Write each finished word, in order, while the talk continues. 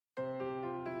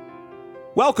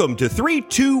Welcome to 3,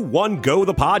 2, 1, Go,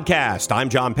 the podcast. I'm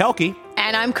John Pelkey.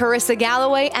 And I'm Carissa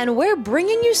Galloway, and we're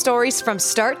bringing you stories from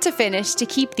start to finish to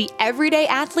keep the everyday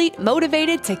athlete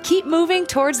motivated to keep moving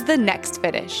towards the next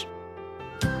finish.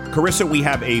 Carissa, we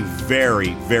have a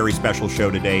very, very special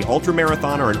show today.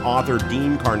 Ultramarathoner and author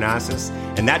Dean Karnazes,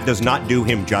 and that does not do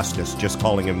him justice, just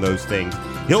calling him those things.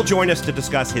 He'll join us to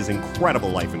discuss his incredible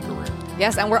life and career.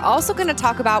 Yes, and we're also going to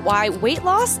talk about why weight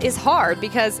loss is hard,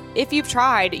 because if you've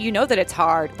tried, you know that it's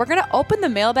hard. We're going to open the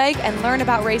mailbag and learn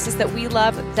about races that we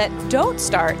love that don't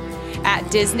start at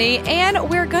Disney, and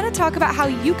we're going to talk about how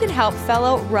you can help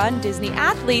fellow Run Disney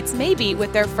athletes maybe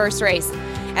with their first race.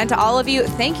 And to all of you,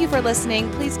 thank you for listening.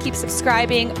 Please keep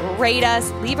subscribing, rate us,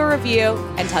 leave a review,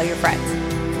 and tell your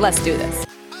friends. Let's do this.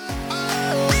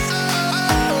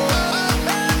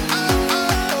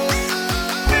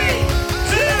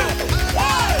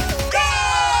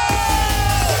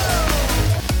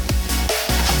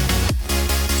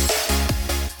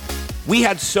 We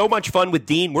had so much fun with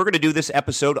Dean. We're going to do this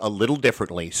episode a little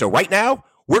differently. So right now,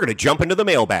 we're going to jump into the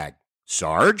mailbag.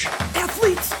 Sarge?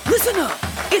 Athletes, listen up.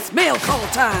 It's mail call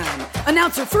time.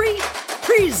 Announcer 3,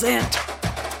 present.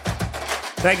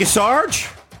 Thank you, Sarge.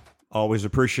 Always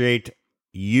appreciate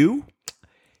you.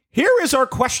 Here is our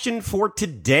question for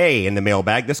today in the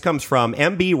mailbag. This comes from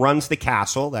MB Runs the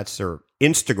Castle. That's their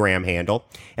Instagram handle.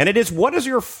 And it is, what is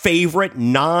your favorite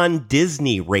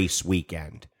non-Disney race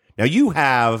weekend? Now, you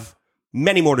have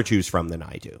many more to choose from than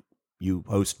I do. You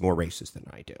host more races than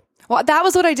I do. Well, that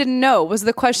was what I didn't know. Was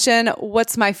the question,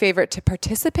 what's my favorite to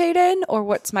participate in, or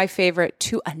what's my favorite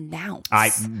to announce?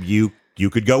 You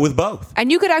could go with both. And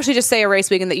you could actually just say a race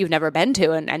weekend that you've never been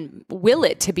to and will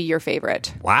it to be your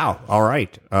favorite. Wow. All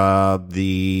right.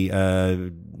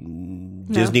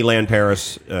 Disneyland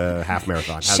Paris half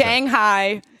marathon. How's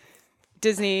Shanghai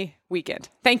Disney weekend.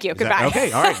 Thank you. Goodbye.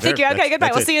 Okay. All right. Thank you. Okay.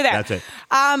 Goodbye. We'll see you there. That's it.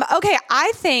 Okay.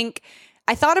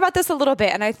 I thought about this a little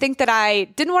bit, and I think that I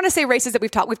didn't want to say races that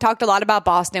we've talked. We've talked a lot about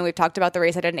Boston. We've talked about the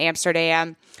race I did in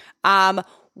Amsterdam.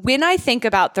 When I think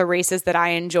about the races that I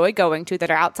enjoy going to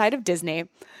that are outside of Disney,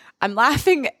 I'm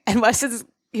laughing, and Wes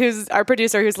who's our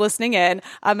producer who's listening in,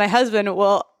 my husband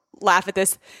will laugh at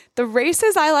this. The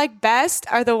races I like best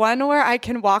are the one where I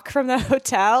can walk from the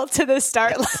hotel to the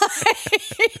start line.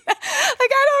 I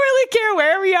don't really care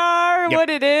where we are or what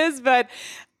it is, but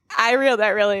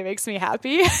that really makes me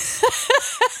happy.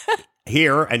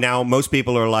 Here, and now most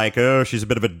people are like, oh, she's a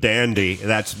bit of a dandy.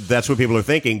 That's what people are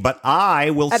thinking. But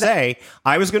I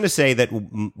was going to say that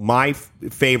my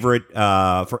favorite,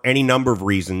 for any number of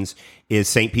reasons, is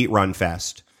St. Pete Run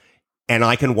Fest. And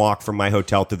I can walk from my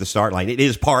hotel to the start line. It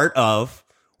is part of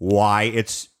why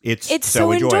it's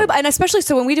so enjoyable. And especially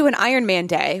so when we do an Ironman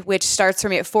day, which starts for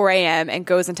me at 4 a.m. and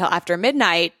goes until after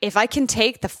midnight, if I can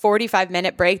take the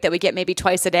 45-minute break that we get maybe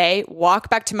twice a day,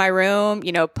 walk back to my room,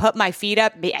 put my feet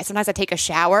up, sometimes I take a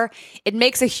shower, it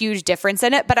makes a huge difference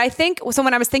in it. But I think, so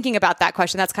when I was thinking about that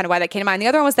question, that's kind of why that came to mind. The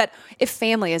other one was that if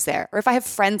family is there, or if I have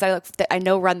friends that I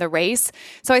know run the race.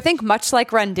 So I think much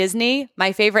like Run Disney,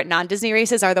 my favorite non-Disney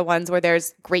races are the ones where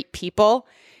there's great people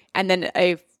and then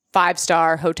a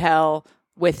 5-star hotel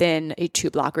within a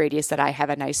 2-block radius that I have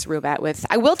a nice room at with.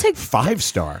 I will take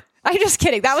 5-star. I'm just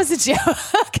kidding. That was a joke.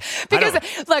 Because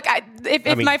look,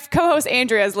 if my co-host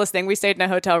Andrea is listening, we stayed in a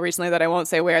hotel recently that I won't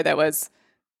say where that was.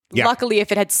 Yeah. Luckily,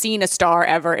 if it had seen a star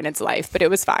ever in its life, but it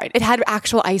was fine. It had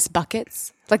actual ice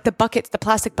buckets, like the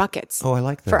plastic buckets. Oh, I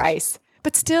like that. For ice.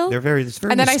 But still. It's very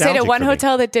and then I stayed at one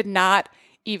hotel that did not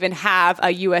even have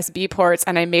a USB ports,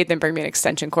 and I made them bring me an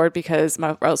extension cord because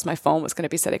or else my phone was going to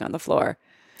be sitting on the floor.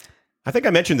 I think I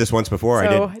mentioned this once before.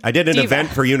 So, I did an event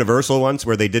for Universal once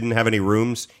where they didn't have any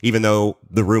rooms, even though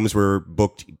the rooms were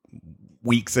booked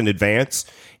weeks in advance.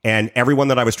 And everyone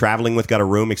that I was traveling with got a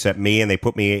room except me, and they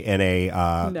put me in they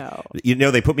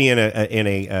put me in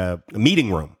a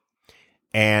meeting room.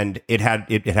 And it had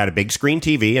a big screen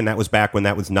TV, and that was back when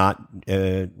that was not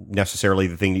necessarily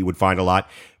the thing that you would find a lot.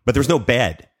 But there was no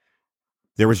bed.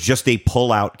 There was just a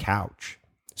pull-out couch.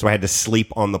 So I had to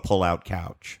sleep on the pull-out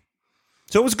couch.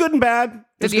 So it was good and bad.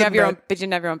 Did you have your own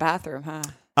bathroom, huh?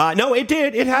 No, it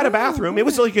did. It had a bathroom. It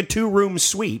was like a 2-room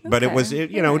suite, but it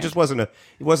just wasn't a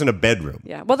bedroom.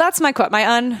 Yeah. Well, that's my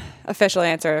unofficial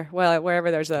answer. Well,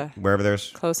 wherever there's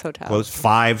close hotel. Close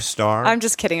 5-star. I'm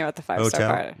just kidding about the 5-star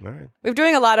part. All right. We're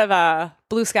doing a lot of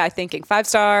blue sky thinking.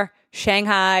 5-star,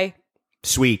 Shanghai.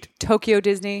 Sweet. Tokyo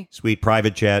Disney. Sweet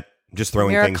private jet. Just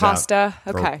throwing things Costa.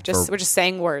 out. Okay. We're just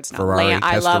saying words now. Ferrari,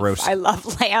 I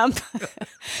love lamb.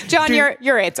 John,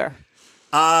 your answer.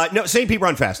 No, St. Pete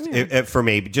Run Fest for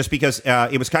me, just because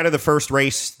it was kind of the first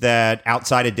race that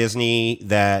outside of Disney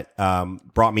that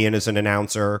brought me in as an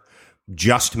announcer.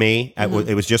 just me.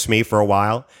 It was just me for a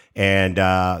while, and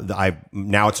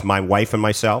now it's my wife and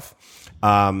myself.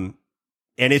 And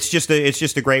it's just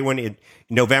a great one. In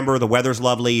November, the weather's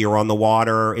lovely. You're on the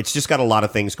water. It's just got a lot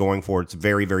of things going for it. It's a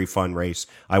very, very fun race.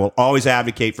 I will always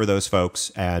advocate for those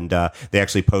folks. And they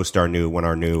actually post our new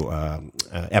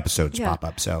episodes pop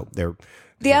up. So they're.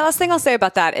 The last thing I'll say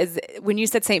about that is when you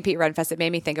said St. Pete Run Fest, it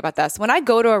made me think about this. When I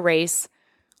go to a race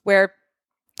where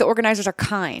the organizers are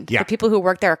kind, the people who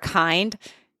work there are kind,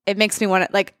 it makes me want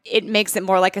to, like, it makes it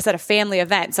more, like I said, a family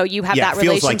event. So you have that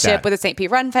relationship with the St.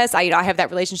 Pete Run Fest. I have that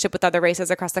relationship with other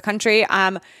races across the country.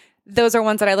 Those are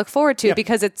ones that I look forward to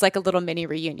because it's like a little mini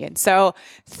reunion. So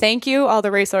thank you, all the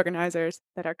race organizers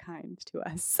that are kind to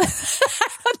us.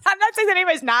 I'm not saying that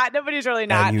anybody's not. Nobody's really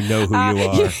not. And you know who you are.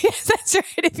 Yes, that's right.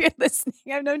 If you're listening,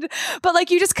 I've known, but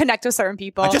like you just connect with certain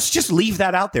people. Just leave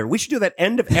that out there. We should do that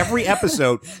end of every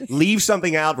episode. Leave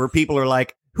something out where people are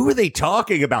like, who are they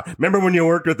talking about? Remember when you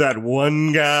worked with that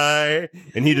one guy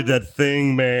and he did that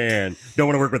thing, man? Don't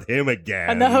want to work with him again.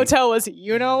 And the hotel was,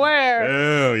 you know where?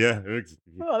 Oh, yeah.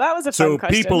 Oh, that was a fun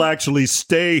question. So people actually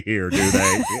stay here, do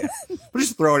they? We'll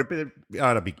just throw it. It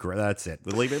ought to be great. That's it.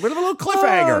 We'll leave it with a little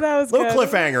cliffhanger. Oh, that was little good.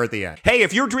 cliffhanger at the end. Hey,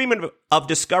 if you're dreaming of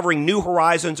discovering new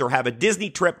horizons or have a Disney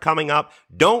trip coming up,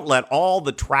 don't let all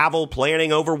the travel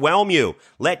planning overwhelm you.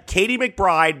 Let Katie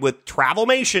McBride with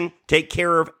Travelmation take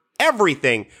care of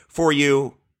everything for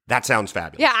you. That sounds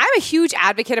fabulous. Yeah, I'm a huge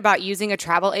advocate about using a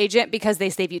travel agent because they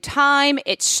save you time,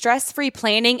 it's stress-free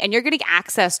planning, and you're getting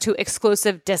access to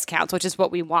exclusive discounts, which is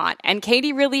what we want. And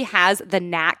Katie really has the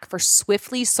knack for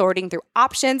swiftly sorting through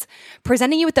options,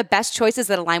 presenting you with the best choices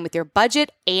that align with your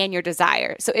budget and your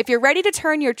desire. So if you're ready to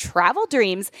turn your travel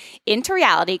dreams into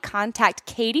reality, contact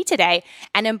Katie today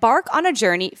and embark on a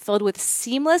journey filled with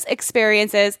seamless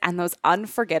experiences and those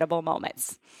unforgettable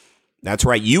moments. That's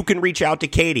right. You can reach out to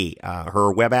Katie.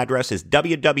 Her web address is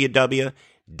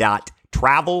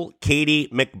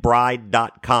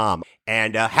www.travelkatiemcbride.com.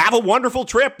 And have a wonderful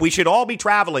trip. We should all be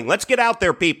traveling. Let's get out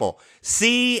there, people.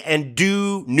 See and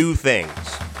do new things.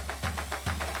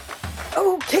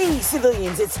 Okay,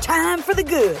 civilians, it's time for the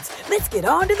goods. Let's get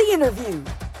on to the interview.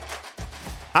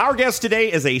 Our guest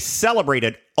today is a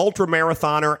celebrated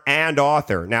ultramarathoner and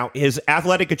author. Now, his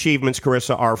athletic achievements,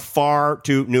 Carissa, are far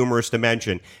too numerous to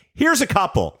mention. Here's a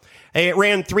couple. It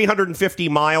ran 350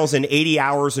 miles in 80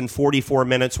 hours and 44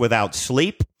 minutes without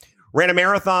sleep. Ran a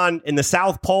marathon in the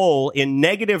South Pole in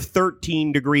negative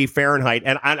 13 degree Fahrenheit.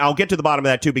 And I'll get to the bottom of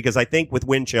that, too, because I think with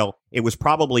wind chill, it was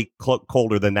probably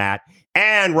colder than that.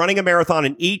 And running a marathon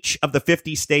in each of the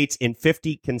 50 states in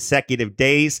 50 consecutive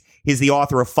days. He's the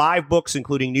author of 5 books,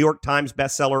 including New York Times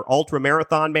bestseller Ultra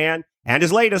Marathon Man, and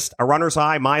his latest, A Runner's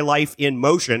High, My Life in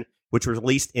Motion, which was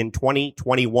released in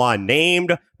 2021.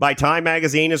 Named by Time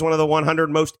Magazine as one of the 100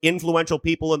 most influential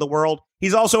people in the world.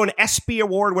 He's also an ESPY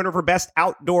Award winner for Best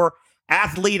Outdoor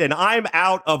Athlete, and I'm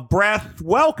out of breath.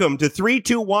 Welcome to 3,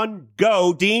 2, 1,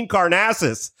 Go, Dean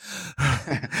Karnazes.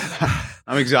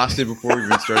 I'm exhausted before we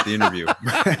even start the interview.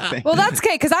 Well, that's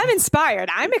okay, because I'm inspired.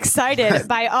 I'm excited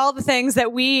by all the things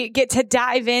that we get to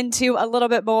dive into a little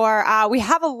bit more. We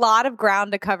have a lot of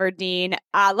ground to cover, Dean.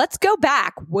 Let's go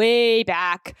back, way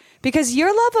back, because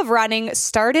your love of running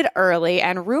started early,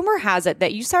 and rumor has it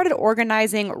that you started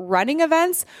organizing running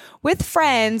events with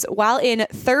friends while in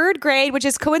 3rd grade, which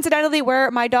is coincidentally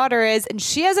where my daughter is, and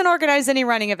she hasn't organized any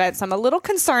running events, so I'm a little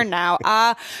concerned now.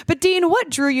 But Dean, what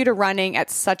drew you to running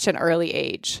at such an early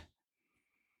age?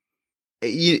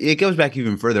 It goes back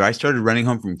even further. I started running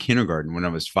home from kindergarten when I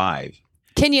was 5.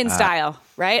 Kenyan style,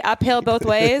 right? Uphill both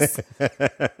ways.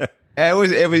 It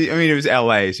was. I mean, it was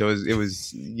LA, so it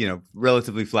was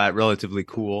relatively flat, relatively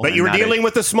cool. But you were dealing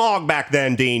with the smog back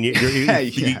then, Dean. You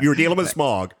were dealing with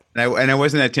smog. And I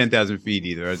wasn't at 10,000 feet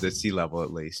either. I was at sea level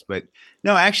at least. But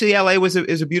no, actually, LA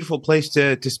is a beautiful place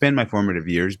to spend my formative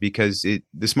years because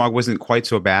the smog wasn't quite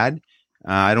so bad.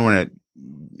 I don't want to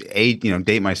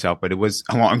date myself, but it was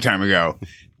a long time ago.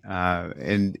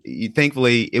 And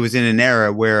thankfully, it was in an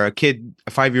era where a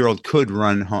 5-year-old could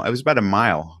run home. It was about a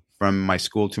mile from my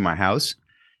school to my house.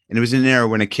 And it was in an era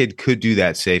when a kid could do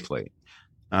that safely.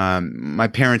 My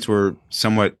parents were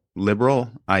somewhat liberal,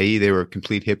 i.e. they were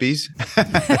complete hippies.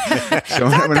 So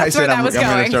when I said I'm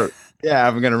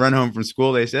going to run home from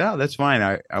school, they said, "Oh, that's fine.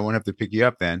 I won't have to pick you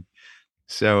up then."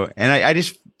 So, and I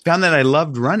just found that I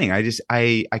loved running. I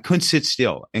couldn't sit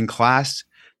still in class.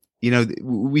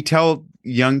 We tell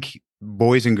young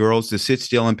boys and girls to sit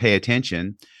still and pay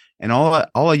attention. And all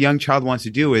a young child wants to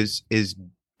do is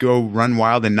go run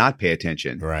wild and not pay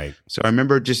attention. Right. So I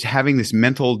remember just having this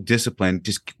mental discipline,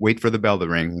 just wait for the bell to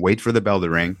ring.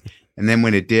 And then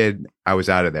when it did, I was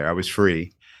out of there. I was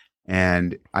free.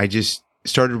 And I just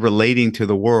started relating to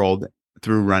the world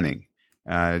through running.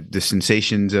 The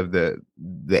sensations of the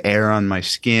air on my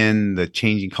skin, the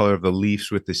changing color of the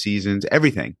leaves with the seasons,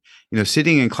 everything.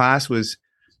 Sitting in class was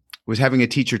having a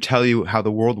teacher tell you how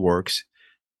the world works.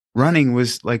 Running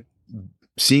was like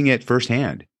seeing it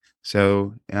firsthand.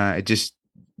 So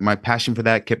my passion for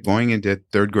that kept going into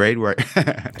third grade, where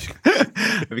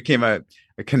I became a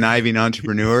conniving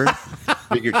entrepreneur,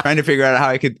 trying to figure out how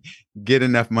I could get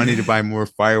enough money to buy more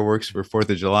fireworks for 4th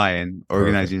of July, and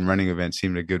organizing running events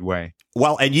seemed a good way.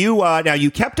 Well, and you now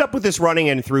you kept up with this running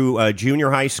and through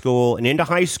junior high school and into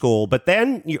high school, but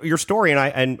then your story,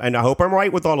 and I hope I'm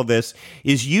right with all of this,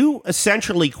 is you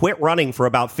essentially quit running for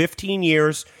about 15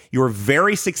 years. You were a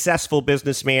very successful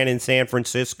businessman in San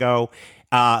Francisco,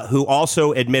 who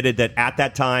also admitted that at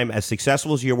that time, as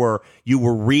successful as you were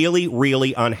really,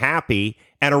 really unhappy,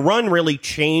 and a run really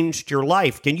changed your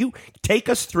life. Can you take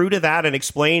us through to that and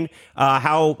explain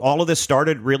how all of this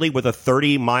started really with a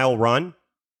 30-mile run?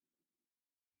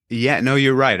 Yeah, no,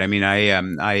 you're right. I mean,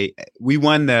 we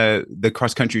won the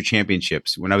cross country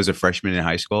championships when I was a freshman in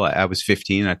high school. I was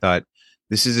 15. I thought,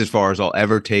 this is as far as I'll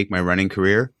ever take my running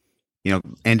career.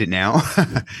 End it now.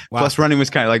 Wow. Plus, running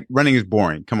was kind of like, running is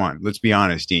boring. Come on, let's be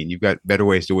honest, Dean. You've got better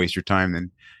ways to waste your time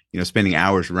than spending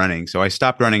hours running. So I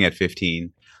stopped running at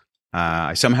 15.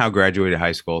 I somehow graduated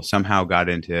high school. Somehow got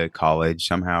into college.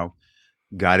 Somehow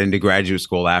got into graduate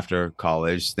school after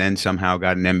college. Then somehow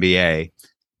got an MBA.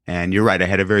 And you're right. I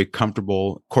had a very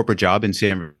comfortable corporate job in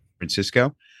San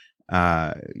Francisco,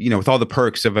 with all the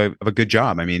perks of a good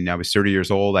job. I mean, I was 30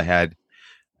 years old. I had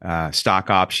stock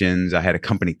options. I had a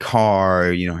company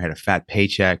car. I had a fat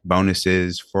paycheck,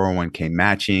 bonuses, 401k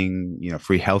matching,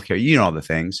 free healthcare, all the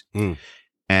things. Mm.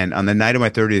 And on the night of my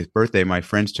 30th birthday, my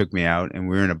friends took me out, and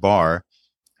we were in a bar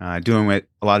doing what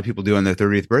a lot of people do on their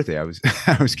 30th birthday. I was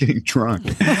I was getting drunk,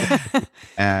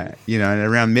 and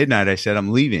around midnight, I said,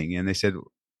 I'm leaving. And they said,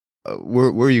 where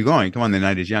are you going? Come on, the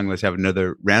night is young. Let's have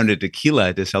another round of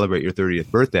tequila to celebrate your 30th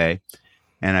birthday.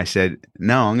 And I said,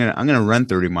 no, I'm gonna run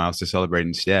 30 miles to celebrate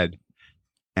instead.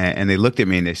 And they looked at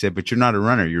me and they said, but you're not a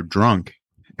runner, you're drunk.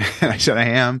 And I said, I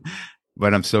am,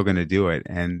 but I'm still gonna do it.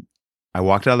 And I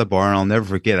walked out of the bar, and I'll never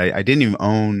forget. I didn't even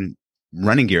own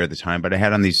running gear at the time, but I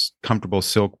had on these comfortable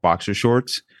silk boxer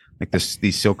shorts, like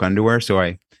these silk underwear. So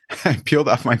I peeled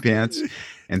off my pants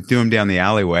and threw them down the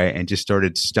alleyway and just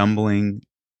started stumbling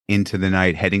into the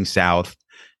night, heading south,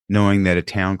 knowing that a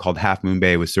town called Half Moon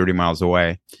Bay was 30 miles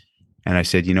away. And I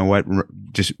said, you know what?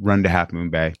 Just run to Half Moon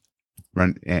Bay.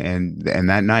 Run. And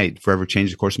that night forever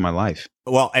changed the course of my life.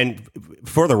 Well, and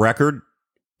for the record,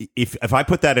 if I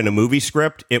put that in a movie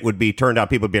script, it would be turned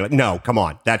out people would be like, no, come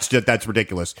on. That's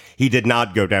ridiculous. He did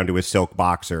not go down to his silk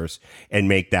boxers and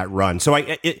make that run. So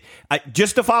I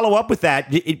just to follow up with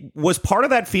that, it was part of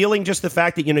that feeling just the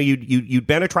fact that, you'd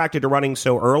been attracted to running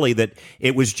so early that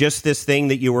it was just this thing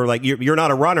that you were like, you're not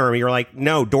a runner. And you're like,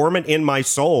 no, dormant in my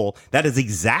soul. That is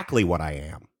exactly what I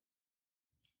am.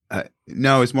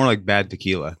 No, it's more like bad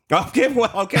tequila. Okay, well,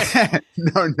 okay.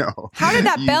 No. How did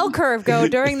that bell curve go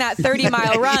during that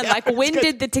 30-mile run? Like, when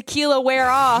did the tequila wear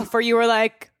off? Or you were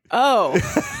like, oh.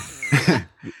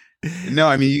 No,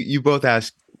 I mean, you both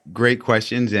asked great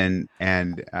questions, and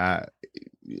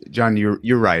John,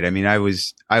 you're right. I mean, I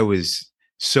was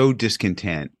so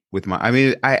discontent with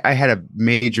I had a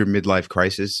major midlife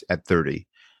crisis at 30.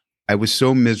 I was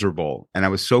so miserable, and I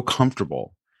was so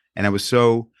comfortable, and I was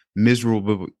so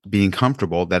miserable being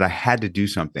comfortable that I had to do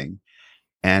something.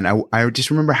 And I just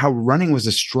remember how running was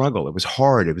a struggle. It was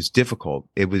hard. It was difficult.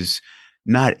 It was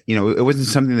not, it wasn't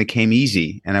something that came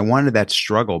easy. And I wanted that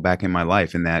struggle back in my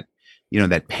life, and that,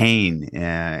 that pain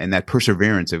and that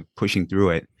perseverance of pushing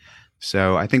through it.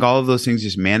 So I think all of those things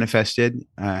just manifested.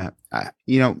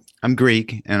 I'm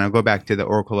Greek, and I'll go back to the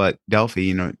Oracle at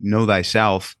Delphi, know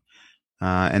thyself,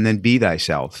 and then be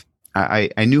thyself.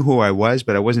 I knew who I was,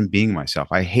 but I wasn't being myself.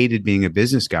 I hated being a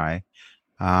business guy.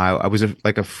 I was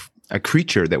a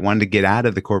creature that wanted to get out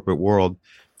of the corporate world,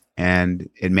 and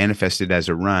it manifested as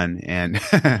a run. And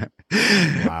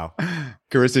wow,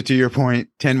 Carissa, to your point,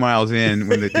 10 miles in,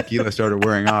 when the tequila started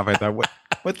wearing off, I thought,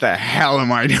 what the hell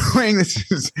am I doing?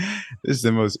 This is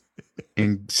the most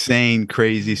insane,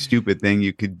 crazy, stupid thing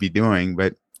you could be doing.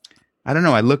 But I don't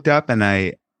know. I looked up and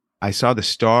I saw the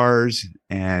stars,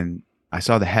 and I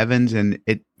saw the heavens, and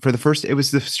it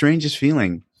was the strangest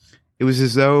feeling. It was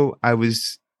as though I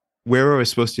was where I was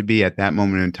supposed to be at that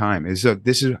moment in time. As though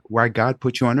this is why God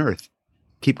put you on earth.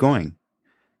 Keep going.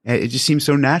 It just seemed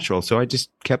so natural. So I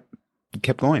just kept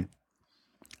going.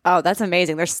 Oh, that's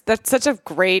amazing. That's such a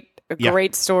great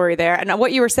story there. And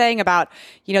what you were saying about,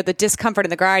 the discomfort in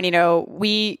the grind,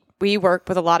 we work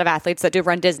with a lot of athletes that do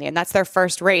run Disney, and that's their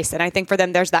first race. And I think for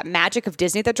them, there's that magic of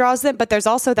Disney that draws them, but there's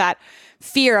also that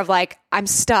fear of like, I'm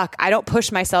stuck. I don't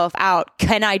push myself out.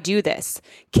 Can I do this?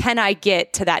 Can I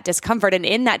get to that discomfort? And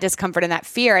in that discomfort and that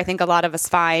fear, I think a lot of us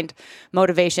find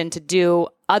motivation to do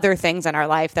other things in our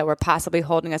life that were possibly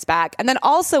holding us back. And then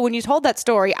also when you told that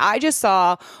story, I just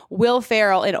saw Will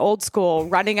Ferrell in Old School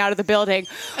running out of the building.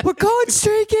 We're going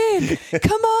straight in.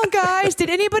 Come on, guys. Did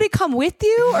anybody come with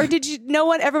you? Or did you, no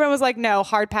one, everyone was like, no,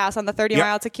 hard pass on the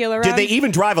 30-mile tequila run? Did they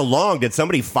even drive along? Did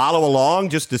somebody follow along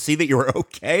just to see that you were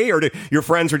okay? Or did your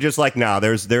friends were just like, no,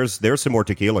 there's some more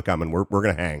tequila coming. We're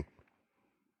going to hang.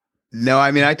 No,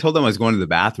 I mean, I told them I was going to the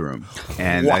bathroom,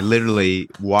 and I literally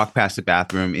walked past the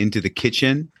bathroom into the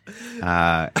kitchen,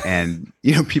 and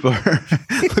people are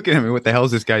looking at me. What the hell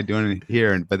is this guy doing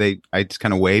here? But I just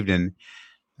kind of waved and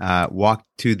walked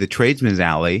to the tradesman's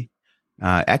alley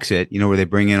exit. Where they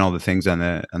bring in all the things on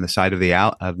the side of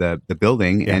the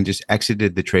building, and just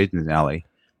exited the tradesman's alley,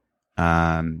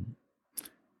 and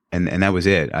that was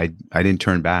it. I didn't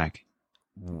turn back.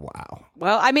 Wow.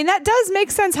 Well, I mean, that does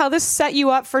make sense how this set you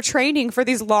up for training for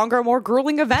these longer, more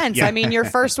grueling events. Yeah. I mean, your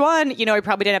first one, you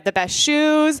probably didn't have the best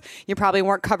shoes. You probably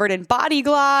weren't covered in Body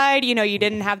Glide. You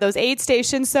didn't have those aid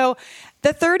stations. So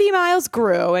the 30 miles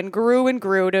grew and grew and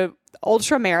grew to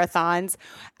ultra marathons.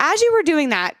 As you were doing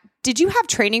that, did you have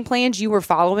training plans you were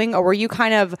following, or were you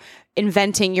kind of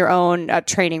inventing your own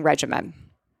training regimen?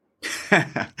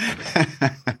 I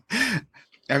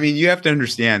mean, you have to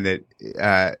understand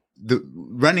that the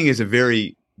running is a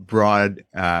very broad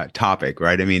topic,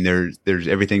 right? I mean, there's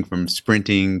everything from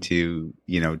sprinting to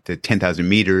 10,000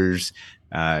 meters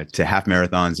to half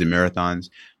marathons and marathons.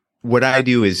 What I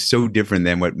do is so different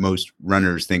than what most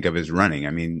runners think of as running. I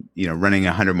mean, running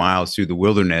 100 miles through the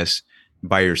wilderness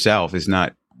by yourself is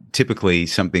not typically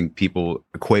something people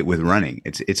equate with running.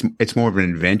 It's more of an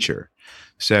adventure.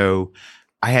 So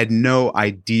I had no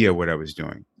idea what I was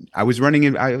doing. I was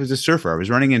a surfer. I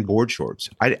was running in board shorts.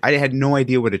 I had no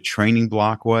idea what a training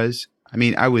block was. I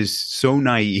mean, I was so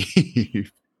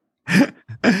naive. And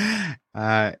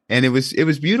it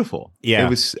was beautiful. Yeah.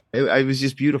 It was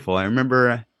just beautiful. I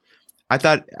remember, I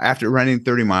thought after running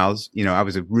 30 miles, I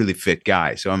was a really fit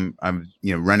guy. So I'm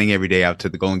running every day out to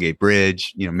the Golden Gate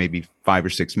Bridge, maybe 5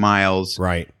 or 6 miles.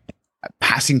 Right.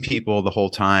 Passing people the whole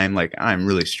time. Like, I'm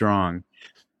really strong.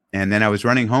 And then I was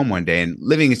running home one day, and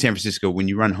living in San Francisco, when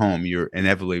you run home, you're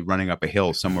inevitably running up a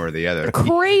hill somewhere or the other. A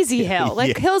crazy hill,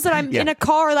 like hills that I'm in a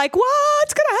car, like,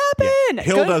 what's going to happen?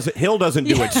 Hill doesn't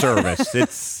do its service.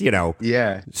 It's,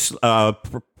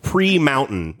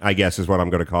 pre-mountain, I guess is what I'm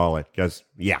going to call it. Because,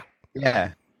 yeah.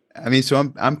 I mean,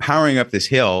 so I'm powering up this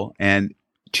hill, and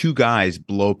 2 guys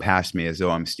blow past me as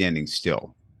though I'm standing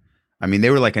still. I mean,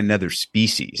 they were like another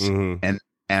species. Mm-hmm. And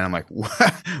I'm like,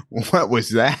 what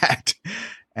was that?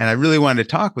 And I really wanted to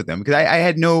talk with them because I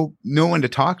had no one to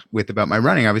talk with about my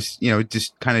running. I was,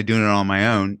 just kind of doing it on my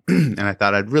own. And I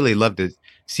thought I'd really love to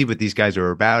see what these guys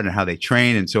are about and how they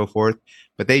train and so forth.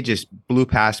 But they just blew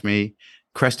past me,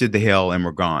 crested the hill, and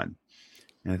were gone.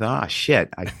 And I thought,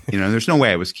 shit, there's no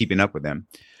way I was keeping up with them.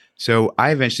 So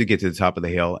I eventually get to the top of the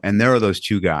hill, and there are those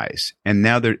 2 guys. And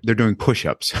now they're doing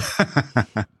push-ups.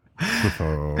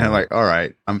 And I'm like, all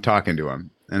right, I'm talking to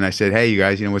them. And I said, hey, you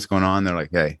guys, what's going on? They're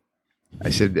like, hey. I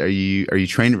said, are you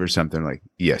training for something? Like,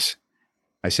 yes.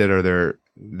 I said, are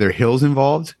there hills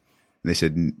involved? And they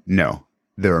said, no,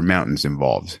 there are mountains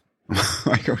involved. I'm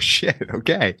like, oh shit.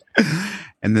 Okay.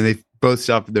 And then they both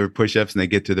stop their push-ups and they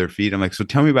get to their feet. I'm like, so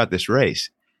tell me about this race.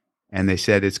 And they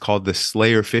said, it's called the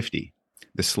Slayer 50,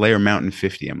 the Slayer Mountain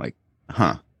 50. I'm like,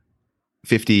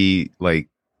 50, like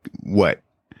what?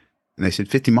 And they said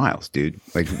 50 miles, dude.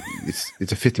 Like it's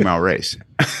a 50-mile race.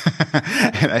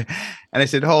 And I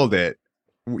said, hold it.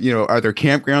 Are there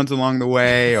campgrounds along the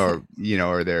way, or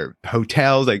are there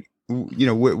hotels? Like,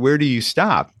 where do you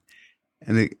stop?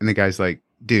 And the guy's like,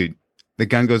 dude, the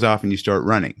gun goes off and you start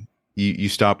running. You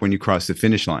stop when you cross the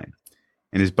finish line.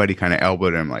 And his buddy kind of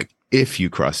elbowed him like, if you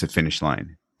cross the finish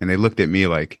line. And they looked at me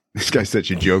like, this guy's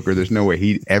such a joker. There's no way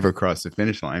he'd ever cross the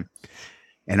finish line.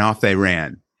 And off they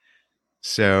ran.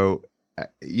 So,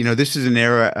 this is an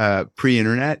era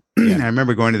pre-internet. I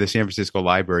remember going to the San Francisco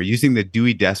library using the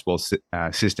Dewey Decimal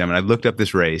system. And I looked up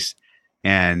this race,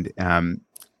 and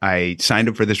I signed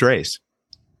up for this race.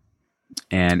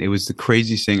 And it was the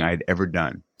craziest thing I'd ever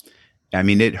done. I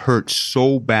mean, it hurt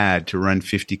so bad to run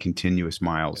 50 continuous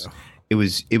miles. Yeah.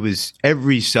 It was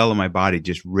every cell of my body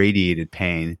just radiated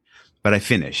pain, but I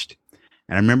finished.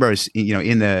 And I remember I was,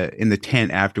 in the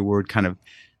tent afterward, kind of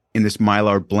in this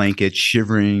Mylar blanket,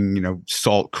 shivering,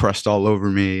 salt crust all over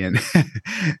me, and,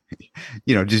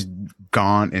 just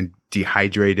gone and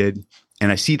dehydrated.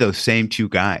 And I see those same two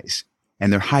guys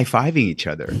and they're high-fiving each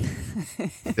other.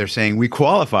 They're saying, we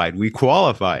qualified.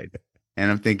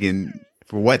 And I'm thinking,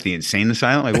 for what? The insane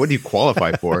asylum? Like, what do you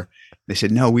qualify for? They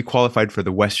said, no, we qualified for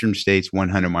the Western States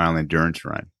 100-mile endurance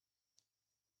run.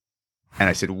 And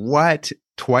I said, what?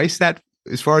 Twice that,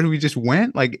 as far as we just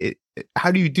went? Like,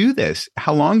 how do you do this?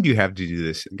 How long do you have to do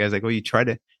this? And the guy's like, well, you try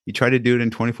to do it in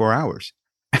 24 hours.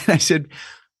 And I said,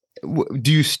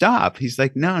 do you stop? He's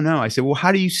like, no. I said, well,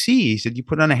 how do you see? He said, you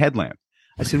put on a headlamp.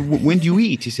 I said, when do you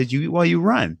eat? He said, you eat while you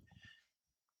run.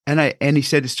 And he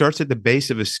said, it starts at the base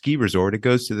of a ski resort. It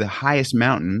goes to the highest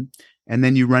mountain. And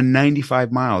then you run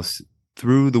 95 miles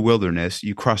through the wilderness.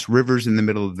 You cross rivers in the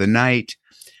middle of the night.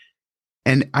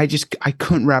 And I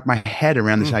couldn't wrap my head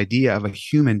around this idea of a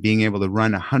human being able to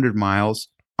run 100 miles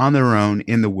on their own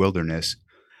in the wilderness.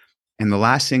 And the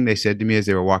last thing they said to me as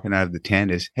they were walking out of the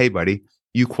tent is, hey, buddy,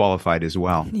 you qualified as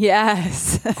well.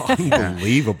 Yes.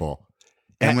 Unbelievable.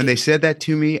 And when they said that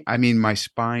to me, I mean, my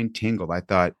spine tingled.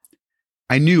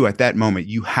 I knew at that moment,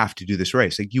 you have to do this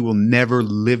race. Like, you will never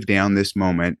live down this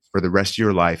moment for the rest of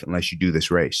your life unless you do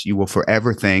this race. You will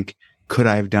forever think, could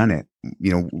I have done it?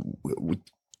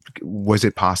 Was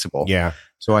it possible? Yeah.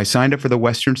 So I signed up for the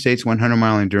Western States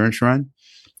 100-mile endurance run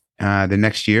the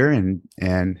next year,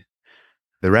 and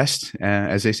the rest,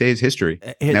 as they say, is history.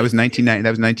 And that was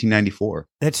 1994.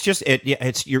 That's just it. Yeah,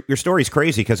 it's your story's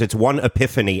crazy because it's one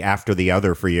epiphany after the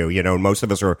other for you. You know, most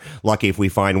of us are lucky if we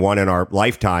find one in our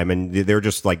lifetime, and they're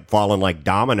just like falling like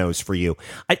dominoes for you.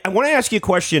 I want to ask you a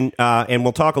question, and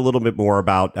we'll talk a little bit more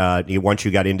about once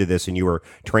you got into this and you were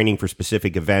training for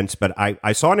specific events. But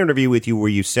I saw an interview with you where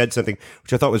you said something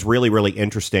which I thought was really, really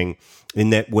interesting. In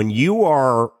that when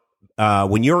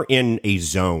you're in a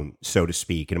zone, so to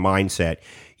speak, in a mindset,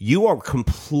 you are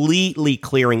completely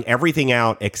clearing everything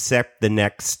out except the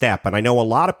next step. And I know a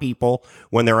lot of people,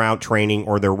 when they're out training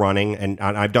or they're running, and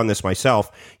I've done this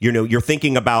myself, you're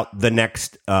thinking about the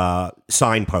next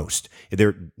signpost,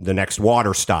 the next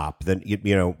water stop,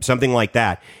 something like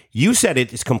that. You said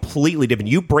it is completely different.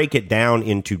 You break it down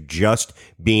into just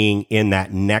being in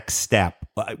that next step.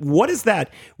 What is that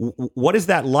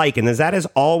like? And is that is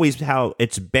always how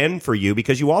it's been for you?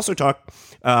 Because you also talk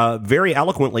very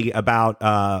eloquently about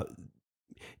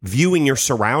viewing your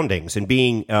surroundings and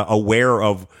being aware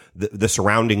of the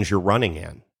surroundings you're running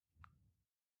in.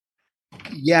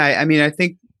 Yeah, I mean, I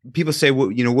think people say, well,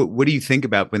 what do you think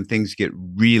about when things get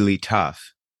really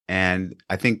tough? And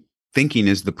I think thinking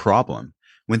is the problem.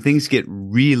 When things get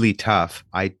really tough,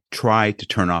 I try to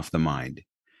turn off the mind.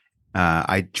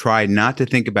 I try not to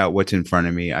think about what's in front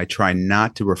of me. I try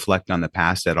not to reflect on the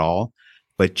past at all,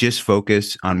 but just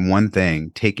focus on one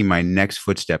thing, taking my next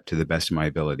footstep to the best of my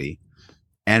ability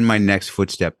and my next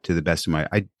footstep to the best of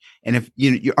and if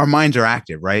our minds are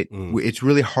active, right? It's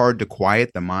really hard to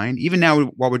quiet the mind. Even now,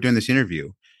 while we're doing this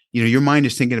interview, your mind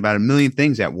is thinking about a million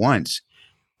things at once.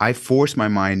 I force my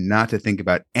mind not to think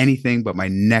about anything but my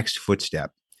next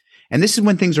footstep. And this is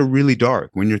when things are really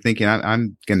dark, when you're thinking,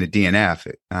 I'm going to DNF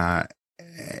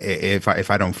if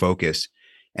I don't focus.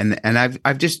 And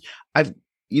I've just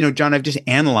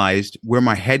analyzed where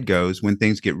my head goes when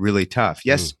things get really tough.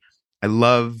 Yes, I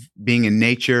love being in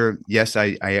nature. Yes,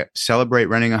 I celebrate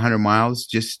running 100 miles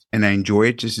and I enjoy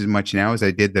it just as much now as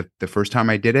I did the first time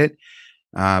I did it.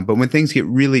 But when things get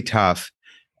really tough,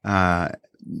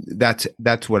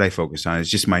 that's what I focus on. It's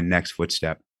just my next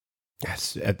footstep.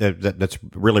 Yes, that's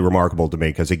really remarkable to me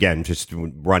because, again, just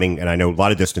running, and I know a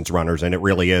lot of distance runners, and it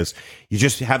really is. You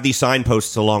just have these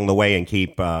signposts along the way and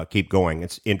keep going.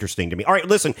 It's interesting to me. All right,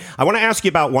 listen, I want to ask you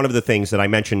about one of the things that I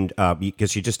mentioned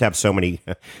because you just have so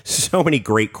many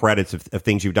great credits of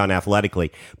things you've done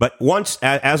athletically. But once,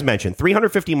 as mentioned,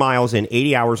 350 miles in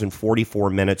 80 hours and 44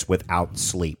 minutes without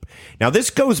sleep. Now, this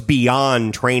goes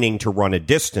beyond training to run a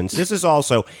distance. This is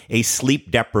also a sleep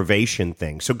deprivation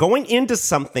thing. So going into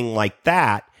something like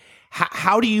that,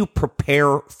 how do you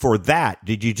prepare for that?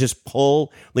 Did you just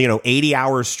pull 80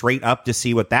 hours straight up to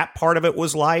see what that part of it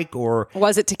was like, or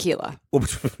was it tequila?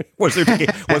 was there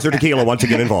tequila once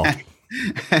again involved?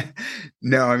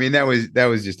 No, I mean that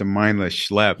was just a mindless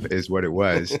schlep is what it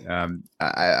was.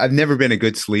 I've never been a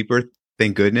good sleeper,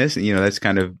 thank goodness. That's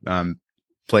kind of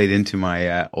played into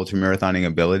my ultramarathoning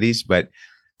abilities, but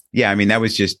yeah, I mean that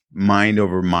was just mind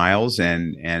over miles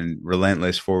and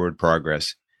relentless forward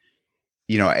progress.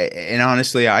 And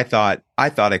honestly, I thought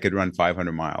I could run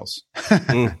 500 miles.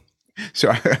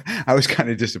 So I was kind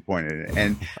of disappointed.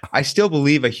 And I still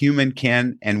believe a human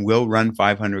can and will run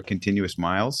 500 continuous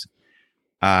miles.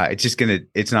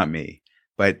 It's not me.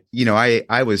 But,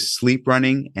 I was sleep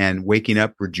running and waking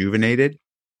up rejuvenated.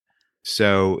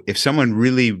 So if someone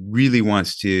really, really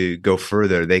wants to go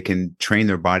further, they can train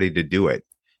their body to do it.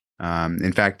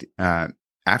 In fact,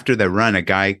 after the run, a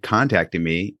guy contacted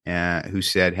me who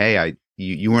said, "Hey,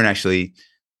 you weren't actually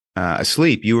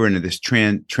asleep. You were in this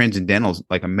transcendental,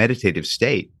 like a meditative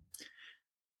state."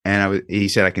 And he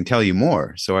said, "I can tell you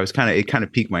more." So it kind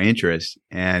of piqued my interest.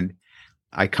 And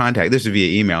this was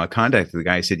via email. I contacted the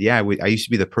guy. I said, "Yeah, I used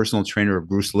to be the personal trainer of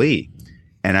Bruce Lee,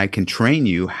 and I can train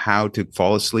you how to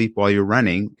fall asleep while you're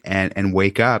running and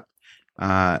wake up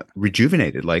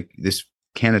rejuvenated, like this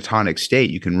catatonic state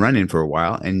you can run in for a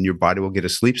while, and your body will get a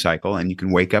sleep cycle, and you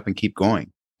can wake up and keep going."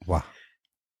 Wow.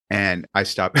 And I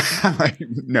stopped. I'm like,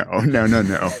 no.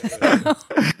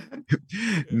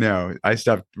 No, I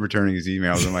stopped returning his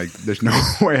emails. I'm like, there's no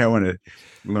way I want to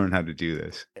learn how to do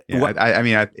this. Yeah, I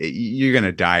mean, you're going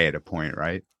to die at a point,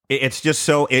 right? It is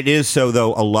so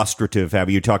though illustrative. Have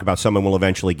you talk about someone will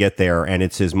eventually get there, and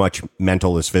it's as much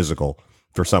mental as physical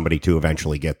for somebody to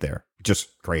eventually get there. Just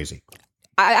crazy.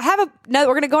 I have we're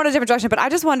going to go in a different direction, but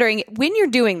I'm just wondering, when you're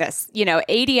doing this,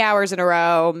 80 hours in a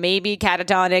row, maybe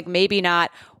catatonic, maybe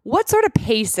not, what sort of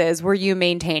paces were you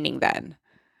maintaining then?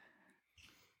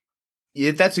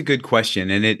 Yeah, that's a good question.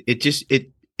 And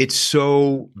it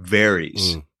so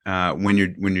varies when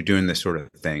you're doing this sort of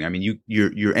thing. I mean,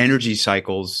 your energy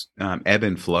cycles ebb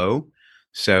and flow.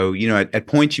 So, at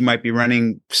points you might be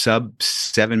running sub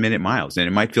 7-minute miles and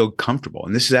it might feel comfortable.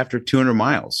 And this is after 200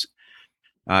 miles.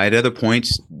 At other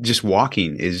points, just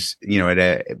walking is, at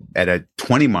a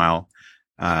 20-mile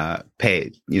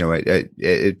pace,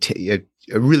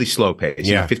 a really slow pace,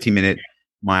 15-minute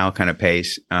mile kind of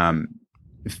pace,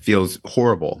 feels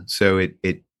horrible. So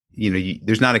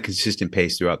there's not a consistent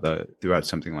pace throughout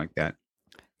something like that.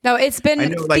 No, it's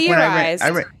been theorized.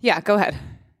 Yeah, go ahead.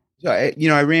 So,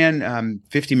 I ran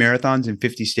 50 marathons in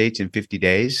 50 states in 50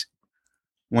 days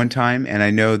one time. And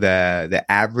I know the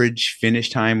average finish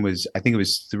time was, I think it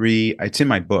was it's in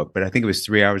my book, but I think it was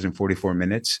 3 hours and 44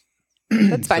 minutes.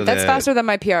 That's fine. That's faster than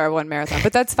my PR1 marathon,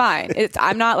 but that's fine.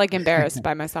 I'm not like embarrassed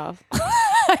by myself.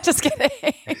 Just kidding.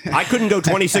 I couldn't go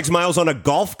 26 miles on a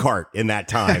golf cart in that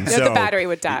time. So the battery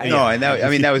would die. No, and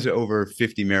that was over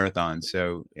 50 marathons.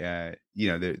 So,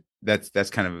 that's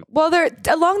kind of. Well,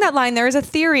 along that line, there is a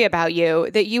theory about you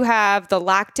that you have the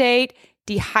lactate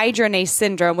dehydrogenase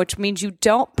syndrome, which means you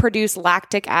don't produce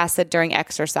lactic acid during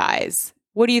exercise.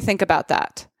 What do you think about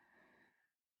that?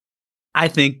 I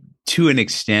think to an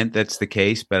extent that's the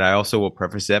case, but I also will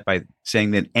preface that by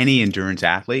saying that any endurance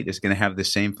athlete is going to have the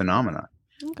same phenomenon.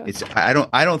 Okay. I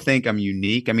don't think I'm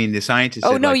unique. I mean, the scientists.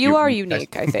 Oh no, you are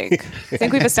unique. I think. I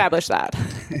think we've established that.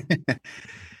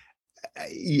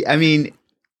 I mean,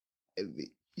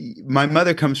 my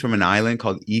mother comes from an island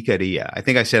called Ikaria. I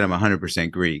think I said I'm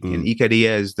 100% Greek, and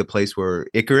Ikaria is the place where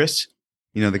Icarus,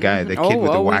 the guy, the kid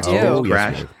with the wax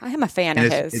crash. I am a fan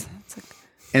of his.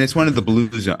 And it's one of the blue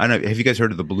zones. I don't know. Have you guys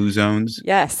heard of the blue zones?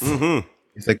 Yes. Mm-hmm.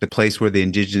 It's like the place where the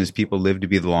indigenous people live to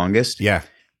be the longest. Yeah.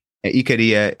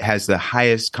 Ikaria has the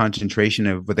highest concentration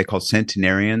of what they call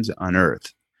centenarians on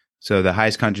Earth. So the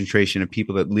highest concentration of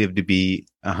people that live to be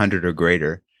 100 or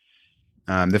greater.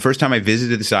 The first time I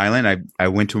visited this island, I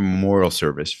went to a memorial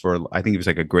service for, I think it was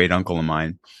like a great uncle of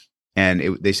mine.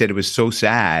 And they said it was so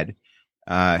sad,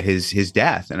 his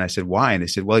death. And I said, why? And they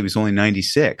said, well, he was only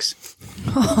 96.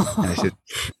 And I said,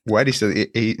 what? He said,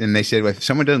 and they said, well, if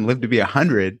someone doesn't live to be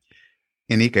 100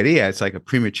 in Ikaria, it's like a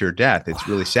premature death. It's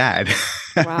really sad.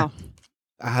 Wow.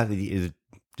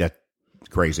 That's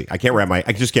crazy. I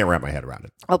just can't wrap my head around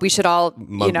it. Well, we should all,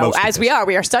 as we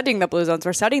are studying the blue zones.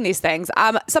 We're studying these things.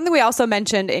 Something we also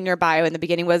mentioned in your bio in the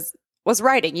beginning was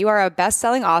writing. You are a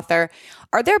best-selling author.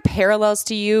 Are there parallels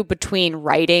to you between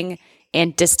writing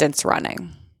and distance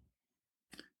running?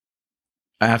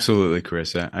 Absolutely,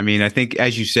 Carissa. I mean, I think,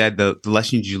 as you said, the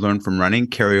lessons you learn from running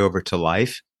carry over to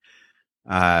life.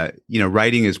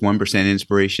 Writing is 1%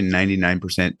 inspiration,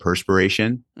 99%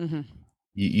 perspiration. Mm-hmm.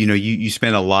 You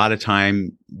spend a lot of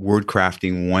time word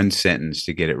crafting one sentence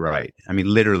to get it right. I mean,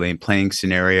 literally, and playing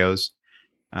scenarios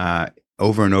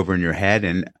over and over in your head.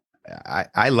 And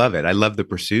I love it. I love the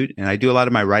pursuit. And I do a lot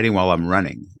of my writing while I'm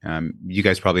running. You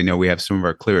guys probably know we have some of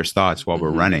our clearest thoughts while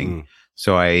we're running.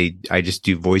 So I just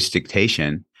do voice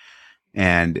dictation.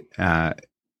 And,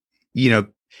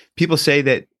 people say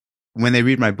that when they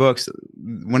read my books,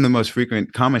 one of the most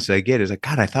frequent comments that I get is like,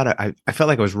 God, I felt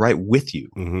like I was right with you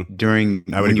during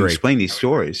when you explain these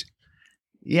stories.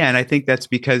 Yeah. And I think that's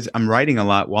because I'm writing a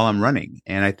lot while I'm running.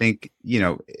 And I think,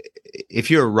 if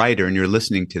you're a writer and you're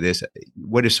listening to this,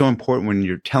 what is so important when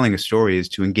you're telling a story is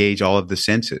to engage all of the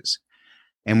senses.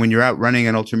 And when you're out running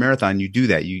an ultramarathon, you do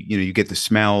that. You get the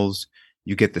smells,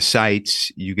 you get the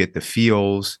sights, you get the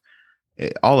feels,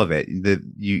 all of it.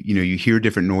 You hear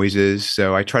different noises.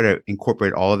 So I try to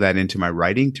incorporate all of that into my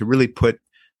writing to really put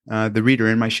the reader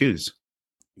in my shoes.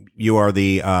 You are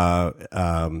the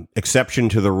exception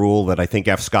to the rule that I think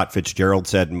F. Scott Fitzgerald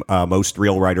said most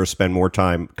real writers spend more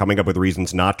time coming up with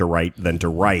reasons not to write than to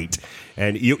write.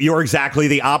 And you're exactly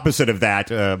the opposite of that.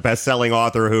 Best-selling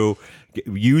author who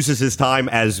uses his time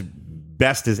as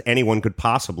best as anyone could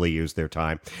possibly use their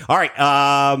time. All right.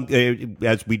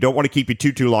 As we don't want to keep you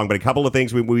too long, but a couple of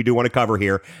things we do want to cover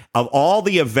here. Of all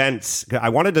the events, I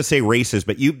wanted to say races,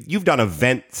 but you've done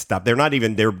event stuff. They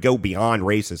go beyond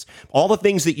races. All the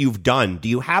things that you've done, do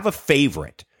you have a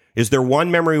favorite? Is there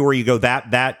one memory where you go,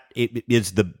 that it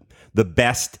is the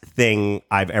best thing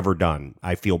I've ever done?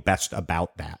 I feel best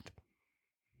about that.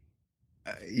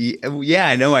 Yeah,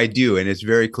 I know I do. And it's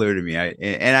very clear to me.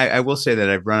 I will say that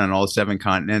I've run on all 7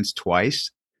 continents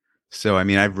twice. So, I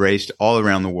mean, I've raced all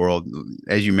around the world.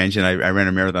 As you mentioned, I ran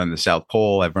a marathon in the South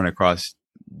Pole. I've run across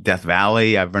Death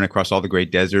Valley. I've run across all the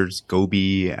great deserts,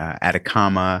 Gobi,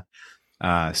 Atacama,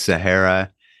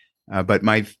 Sahara. But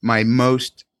my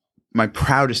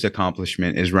proudest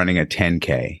accomplishment is running a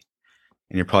 10K.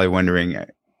 And you're probably wondering,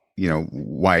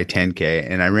 why a 10K?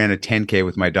 And I ran a 10K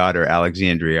with my daughter,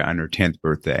 Alexandria, on her 10th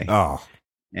birthday. Oh.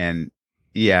 And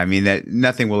yeah, I mean, that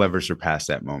nothing will ever surpass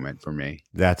that moment for me.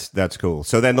 That's cool.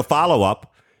 So then the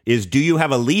follow-up is, do you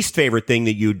have a least favorite thing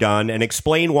that you've done, and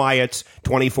explain why it's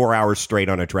 24 hours straight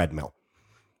on a treadmill?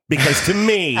 Because to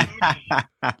me,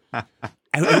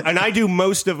 and I do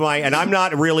most of and I'm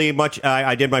not really much,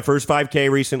 I did my first 5K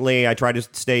recently. I try to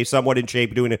stay somewhat in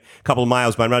shape doing a couple of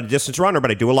miles, but I'm not a distance runner, but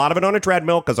I do a lot of it on a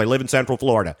treadmill because I live in Central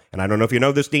Florida. And I don't know if you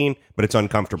know this, Dean, but it's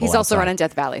uncomfortable. He's also outside. running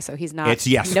Death Valley, so he's not,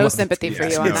 no sympathy for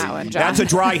you on that one, John. That's a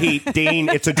dry heat, Dean.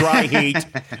 It's a dry heat.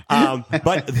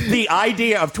 But the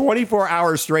idea of 24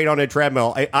 hours straight on a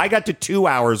treadmill, I got to 2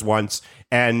 hours once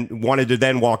and wanted to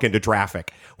then walk into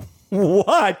traffic.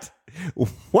 What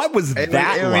was that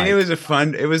like? I mean, it was a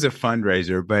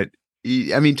fundraiser, but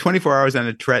I mean, 24 hours on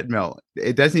a treadmill,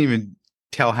 it doesn't even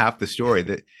tell half the story.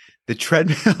 That the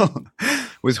treadmill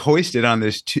was hoisted on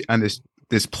this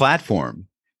platform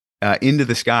into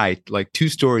the sky, like 2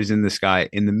 stories in the sky,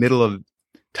 in the middle of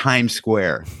Times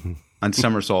Square on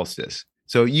summer solstice.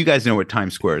 So you guys know what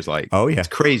Times Square is like. Oh yeah, it's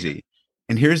crazy.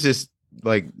 And here's this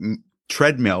like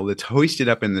treadmill that's hoisted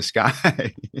up in the sky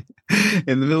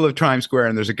in the middle of Times Square,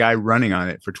 and there's a guy running on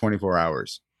it for 24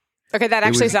 hours. Okay, that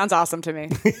actually sounds awesome to me.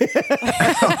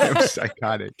 It was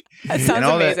psychotic. That sounds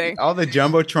amazing. All the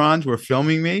jumbotrons were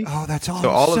filming me. Oh, that's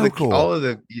awesome. So cool.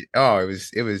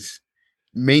 It was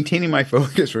maintaining my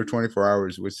focus for 24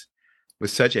 hours was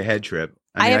such a head trip.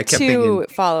 I have 2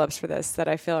 follow-ups for this that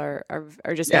I feel are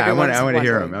just I want to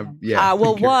hear them.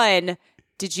 Well, one,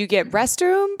 did you get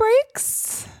restroom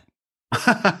breaks?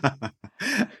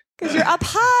 Because you're up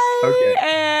high, okay.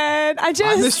 And I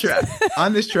just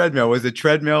on this treadmill was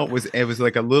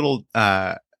like a little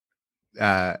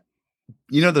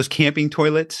those camping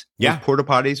toilets, those porta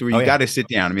potties where you got to sit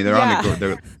down. I mean, they're on the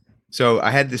ground. So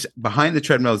I had this behind the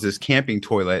treadmill is this camping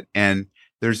toilet, and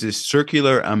there's this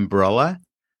circular umbrella,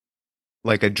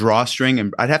 like a drawstring,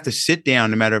 and I'd have to sit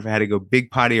down no matter if I had to go big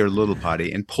potty or little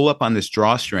potty, and pull up on this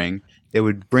drawstring. They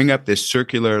would bring up this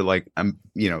circular, like,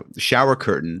 shower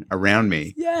curtain around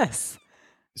me. Yes.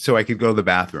 So I could go to the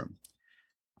bathroom.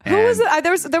 Who was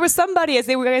it? There was somebody as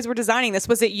you guys were designing this.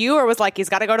 Was it you, or was like, he's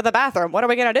got to go to the bathroom? What are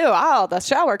we going to do? Oh, the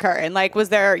shower curtain. Like, was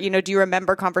there, do you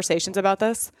remember conversations about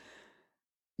this?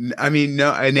 I mean,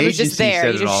 no, an agency just there.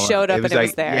 said you just showed up and it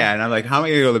was there. Yeah. And I'm like, how am I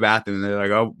going to go to the bathroom? And they're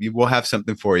like, oh, we'll have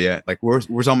something for you. Like, where's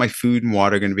all my food and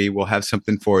water going to be? We'll have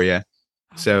something for you.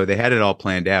 So they had it all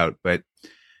planned out, but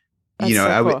that's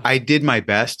so cool. I did my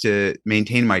best to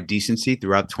maintain my decency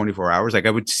throughout 24 hours. Like,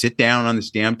 I would sit down on this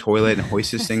damn toilet and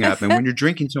hoist this thing up. And when you're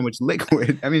drinking so much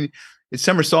liquid, I mean, it's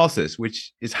summer solstice,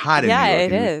 which is hot in New York. Yeah,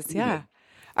 it is. Yeah.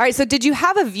 All right. So did you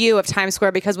have a view of Times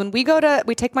Square? Because when we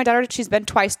take my daughter, she's been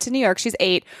twice to New York. She's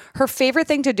 8. Her favorite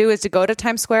thing to do is to go to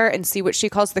Times Square and see what she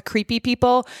calls the creepy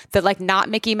people, that like not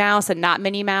Mickey Mouse and not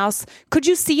Minnie Mouse. Could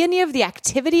you see any of the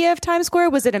activity of Times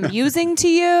Square? Was it amusing to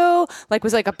you? Like,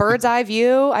 was it like a bird's eye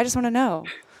view? I just want to know.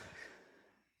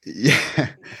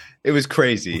 Yeah, it was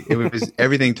crazy. It was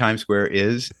everything Times Square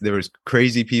is. There was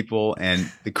crazy people.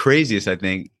 And the craziest, I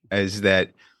think, is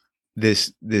that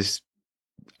this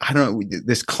I don't know,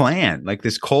 this clan, like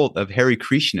this cult of Hare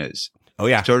Krishnas. Oh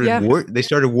yeah. They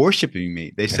started worshiping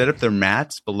me. They set up their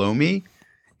mats below me,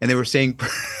 and they were saying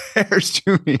prayers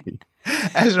to me.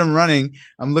 As I'm running,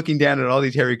 I'm looking down at all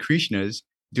these Hare Krishnas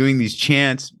doing these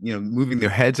chants, moving their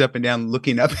heads up and down,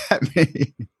 looking up at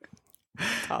me.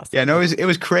 Awesome. Yeah, no, it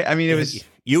was crazy. I mean,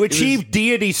 You achieved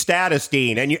deity status,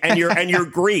 Dean, and you're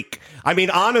Greek. I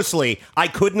mean, honestly, I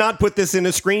could not put this in a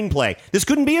screenplay. This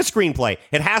couldn't be a screenplay.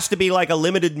 It has to be like a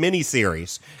limited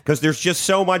miniseries because there's just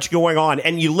so much going on.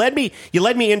 And you led me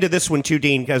into this one too,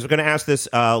 Dean, because we're going to ask this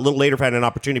a little later if I had an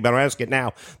opportunity, but I'll ask it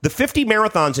now. The 50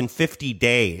 marathons in 50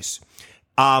 days.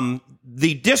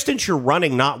 The distance you're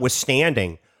running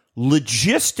notwithstanding,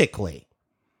 logistically.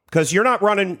 Because you're not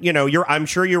running, I'm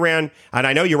sure you ran, and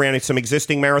I know you ran some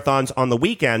existing marathons on the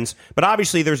weekends, but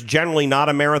obviously there's generally not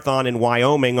a marathon in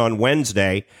Wyoming on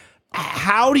Wednesday.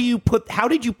 How did you put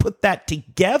that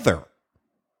together?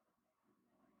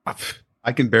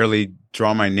 I can barely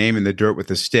draw my name in the dirt with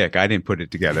a stick. I didn't put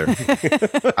it together.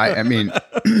 I mean,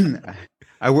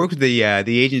 I work with the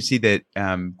agency that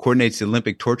coordinates the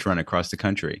Olympic torch run across the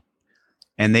country,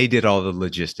 and they did all the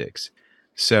logistics.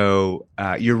 So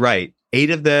you're right. 8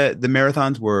 of the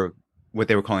marathons were what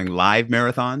they were calling live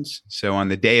marathons. So on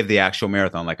the day of the actual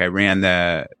marathon, like I ran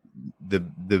the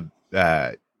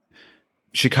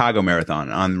Chicago Marathon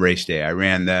on race day. I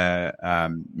ran the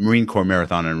Marine Corps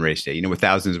Marathon on race day, with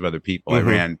thousands of other people. I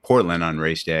ran Portland on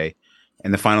race day,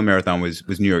 and the final marathon was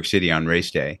New York City on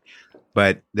race day.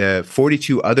 But the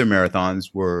 42 other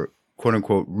marathons were quote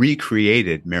unquote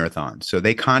recreated marathons. So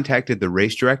they contacted the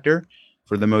race director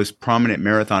for the most prominent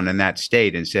marathon in that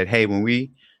state and said, hey, when we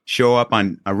show up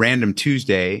on a random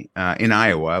Tuesday in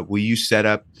Iowa, will you set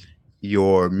up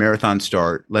your marathon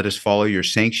start, let us follow your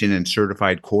sanctioned and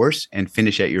certified course and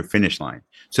finish at your finish line?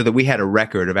 So that we had a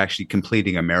record of actually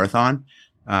completing a marathon,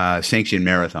 sanctioned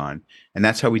marathon. And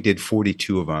that's how we did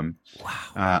 42 of them.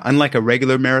 Wow. Unlike a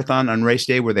regular marathon on race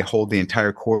day where they hold the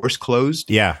entire course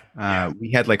closed. Yeah.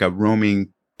 We had like a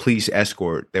roaming police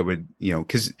escort that would,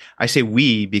 because I say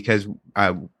we because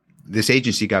this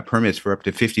agency got permits for up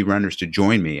to 50 runners to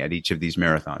join me at each of these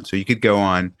marathons. So you could go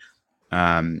on,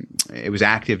 it was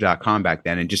active.com back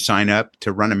then, and just sign up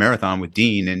to run a marathon with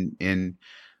Dean in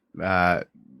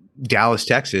Dallas,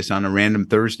 Texas on a random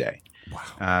Thursday.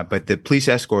 Wow. But the police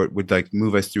escort would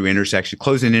move us through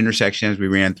close an intersection as we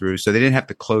ran through. So they didn't have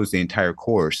to close the entire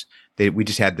course. We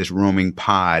just had this roaming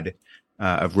pod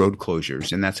of road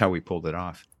closures, and that's how we pulled it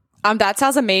off. That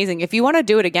sounds amazing. If you want to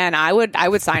do it again, I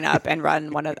would sign up and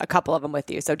run a couple of them with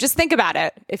you. So just think about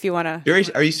it if you want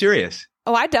to. Are you serious?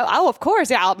 Oh, I do. Oh, of course.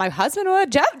 Yeah, my husband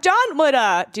would. John would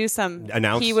do some.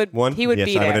 Announce he would, one. He would yes,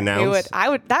 be I there. would announce. I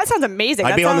would. That sounds amazing.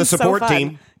 I'd be on the support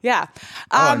team. Yeah.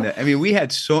 We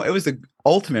had it was the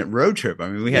ultimate road trip. I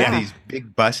mean, we had these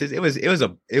big buses. It was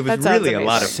really a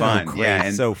lot of fun. So yeah,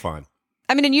 and so fun.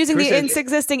 I mean, and using the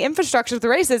existing infrastructure of the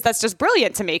races, that's just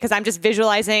brilliant to me because I'm just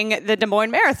visualizing the Des Moines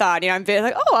Marathon. I'm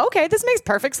like, oh, okay, this makes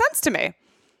perfect sense to me.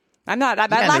 I'm not. I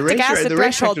lactic acid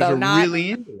threshold though. Not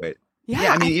really into it.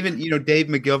 Yeah, I mean, even Dave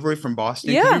McGilvery from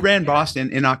Boston. Yeah, we ran Boston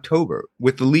in October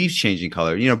with the leaves changing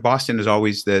color. Boston is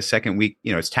always the second week.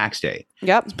 It's tax day.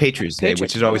 Yep, it's Patriots Day,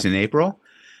 which is always in April.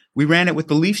 We ran it with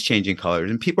the leaves changing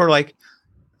colors, and people are like,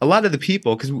 a lot of the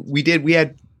people because we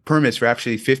had permits for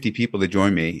actually 50 people to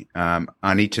join me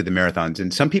on each of the marathons.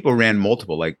 And some people ran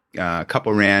multiple, like a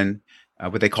couple ran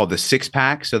what they call the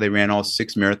 6-pack. So they ran all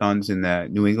 6 marathons in the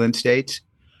New England states.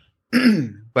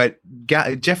 But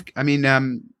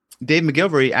Dave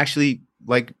McGilvery actually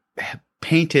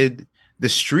painted the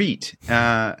street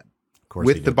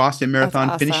with the Boston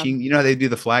Marathon awesome. Finishing. They do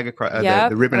the flag across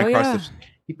the ribbon across.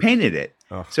 He painted it.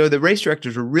 Oh. So the race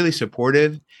directors were really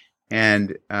supportive.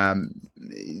 And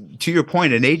to your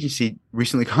point, an agency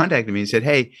recently contacted me and said,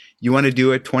 hey, you want to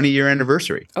do a 20-year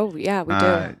anniversary? Oh, yeah, we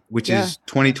do. Which is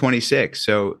 2026.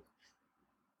 So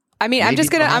I mean, I'm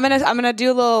gonna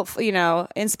do a little,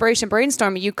 inspiration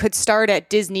brainstorm. You could start at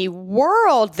Disney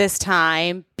World this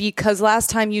time because last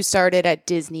time you started at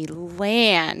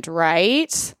Disneyland,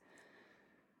 right?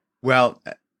 Well,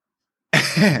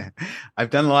 I've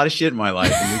done a lot of shit in my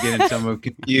life, and we're getting somewhat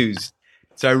confused.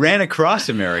 So I ran across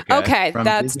America. Okay,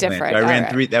 that's Disneyland. different. So I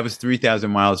ran that was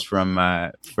 3,000 miles from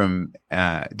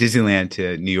Disneyland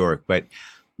to New York. But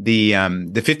the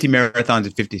 50 marathons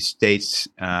in 50 states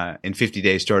in 50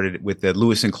 days started with the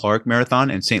Lewis and Clark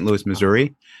Marathon in St. Louis,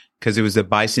 Missouri, because it was the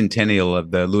bicentennial of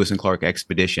the Lewis and Clark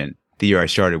expedition the year I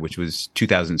started, which was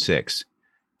 2006.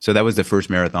 So that was the first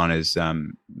marathon is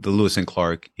the Lewis and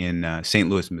Clark in St.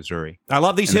 Louis, Missouri. I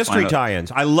love these history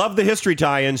tie-ins. I love the history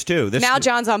tie-ins too. Now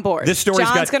John's on board. This story's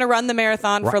John's going to run the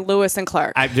marathon for Lewis and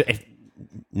Clark. I'm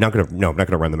not going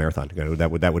to run the marathon.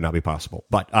 That would not be possible.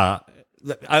 But I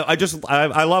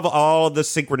love all of the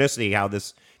synchronicity. How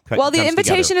this. Well, the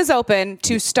invitation is open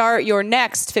to start your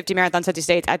next 50 marathons 50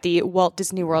 states at the Walt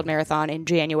Disney World Marathon in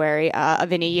January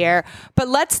of any year. But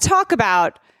let's talk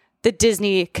about the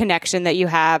Disney connection that you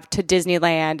have to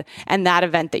Disneyland and that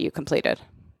event that you completed.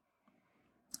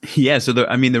 Yeah, so the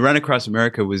Run Across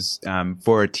America was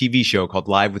for a TV show called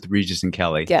Live with Regis and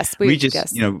Kelly. Yes, Regis,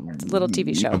 yes. It's a little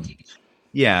TV show.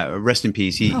 Yeah, rest in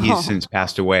peace. He has since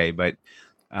passed away, but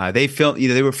they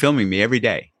were filming me every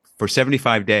day for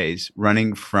 75 days,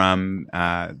 running from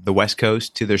the West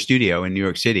Coast to their studio in New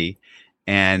York City,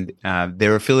 and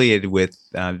they're affiliated with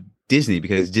Disney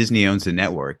because Disney owns the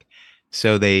network.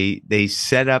 So they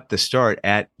set up the start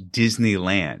at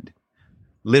Disneyland.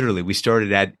 Literally, we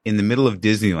started in the middle of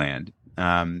Disneyland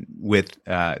with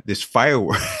this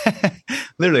firework,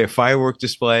 literally a firework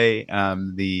display.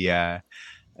 The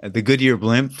Goodyear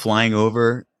blimp flying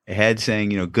over ahead, saying,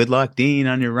 "Good luck, Dean,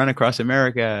 on your run across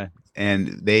America."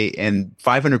 And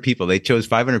 500 people. They chose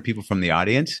 500 people from the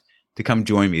audience to come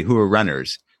join me, who were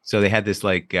runners. So they had this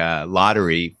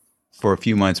lottery for a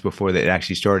few months before it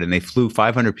actually started, and they flew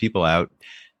 500 people out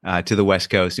to the West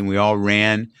Coast, and we all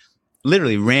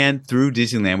literally ran through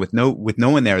Disneyland with no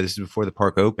one there. This is before the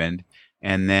park opened.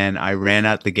 And then I ran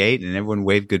out the gate and everyone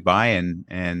waved goodbye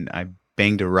and I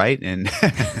banged a right and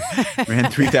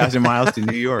ran 3,000 miles to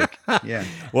New York. Yeah.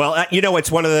 Well,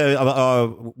 it's one of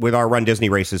the, with our Run Disney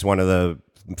races, one of the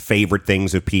favorite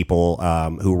things of people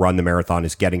who run the marathon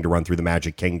is getting to run through the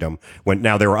Magic Kingdom.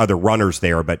 Now there are other runners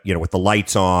there, but, with the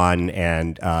lights on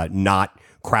and not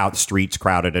streets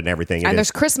crowded and everything. And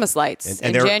there's Christmas lights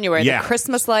in January. Yeah. The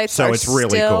Christmas lights so are it's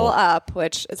really still cool. up,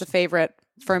 which is a favorite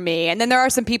for me. And then there are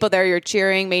some people there you're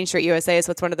cheering. Main Street USA is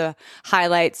what's one of the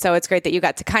highlights. So it's great that you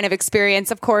got to kind of experience,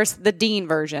 of course, the Dean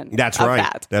version. That's of right.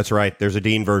 That. That's right. There's a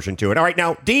Dean version to it. All right.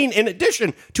 Now, Dean, in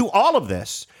addition to all of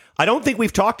this, I don't think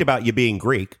we've talked about you being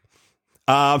Greek.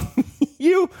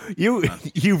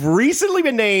 You've recently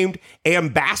been named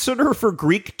ambassador for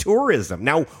Greek tourism.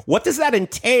 Now, what does that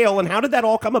entail, and how did that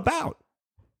all come about?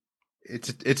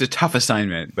 It's a tough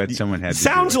assignment, but someone had to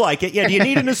Sounds do it. like it. Yeah. Do you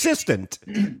need an assistant?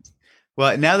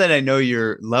 Well, now that I know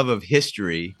your love of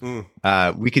history,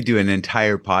 we could do an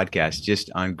entire podcast just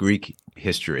on Greek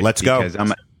history. Let's go.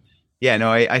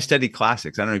 I studied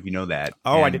classics. I don't know if you know that.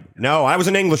 Oh, I did. No, I was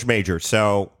an English major,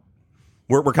 so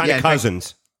we're kind of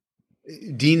cousins.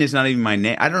 Dean is not even my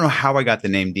name. I don't know how I got the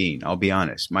name Dean. I'll be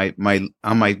honest. My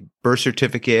on my birth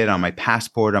certificate, on my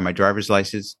passport, on my driver's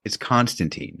license, it's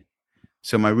Constantine.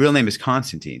 So my real name is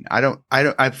Constantine.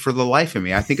 I for the life of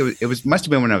me, I think it must have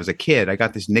been when I was a kid. I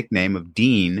got this nickname of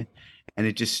Dean, and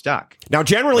it just stuck. Now,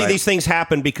 generally, these things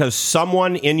happen because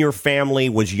someone in your family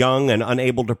was young and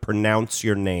unable to pronounce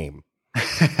your name.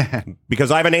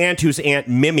 Because I have an aunt whose aunt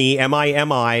Mimi,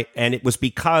 M-I-M-I, and it was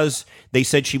because they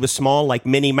said she was small like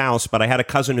Minnie Mouse, but I had a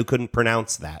cousin who couldn't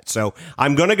pronounce that. So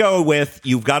I'm going to go with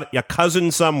you've got a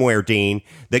cousin somewhere, Dean,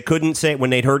 that couldn't say it when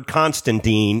they'd heard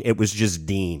Constantine. It was just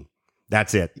Dean.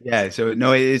 That's it. Yeah. So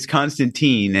no, it's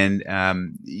Constantine. And,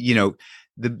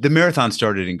 the marathon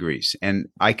started in Greece, and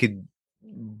I could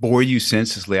bore you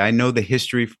senselessly. I know the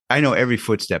history. I know every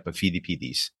footstep of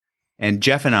Phidippides. And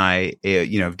Jeff and I,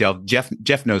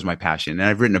 Jeff knows my passion. And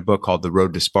I've written a book called The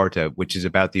Road to Sparta, which is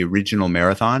about the original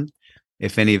marathon.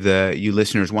 If any of you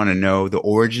listeners want to know the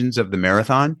origins of the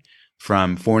marathon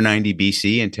from 490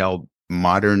 BC until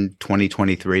modern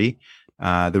 2023,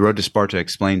 The Road to Sparta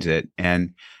explains it.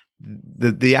 And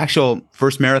the actual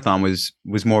first marathon was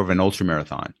more of an ultra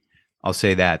marathon. I'll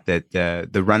say that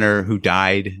the runner who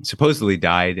supposedly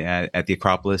died at the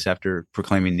Acropolis after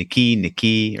proclaiming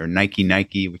Nike, or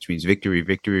Nike, which means victory,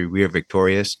 we are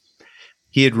victorious.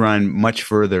 He had run much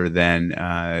further than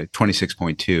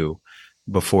 26.2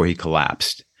 before he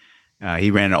collapsed.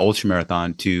 He ran an ultra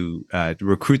marathon to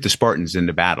recruit the Spartans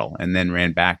into battle, and then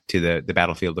ran back to the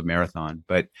battlefield of Marathon.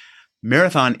 But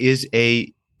Marathon is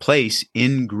a place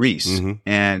in Greece,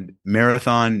 and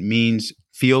Marathon means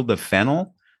field of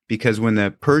fennel. Because when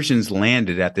the Persians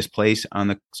landed at this place on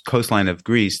the coastline of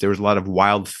Greece, there was a lot of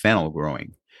wild fennel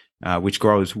growing, which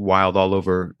grows wild all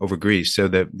over Greece. So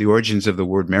the origins of the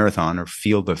word marathon are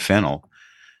field of fennel.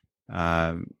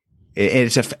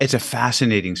 It's a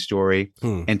fascinating story,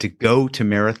 and to go to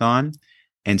Marathon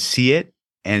and see it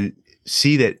and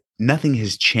see that nothing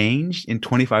has changed in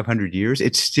 2,500 years.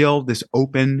 It's still this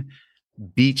open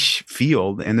beach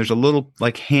field, and there's a little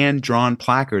hand drawn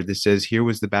placard that says, "Here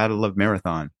was the Battle of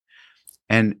Marathon."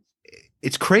 And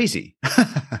it's crazy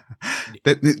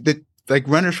that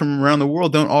runners from around the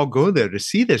world don't all go there to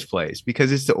see this place,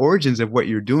 because it's the origins of what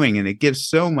you're doing. And it gives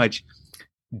so much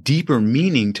deeper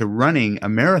meaning to running a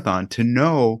marathon, to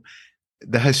know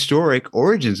the historic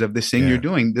origins of this thing you're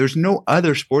doing. There's no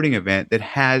other sporting event that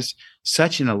has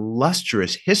such an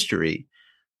illustrious history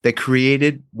that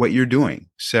created what you're doing.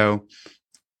 So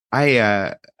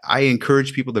I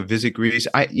encourage people to visit Greece.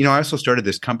 I also started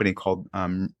this company called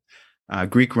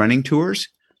Greek Running Tours,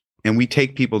 and we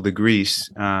take people to Greece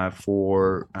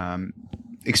for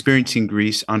experiencing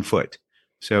Greece on foot.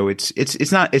 So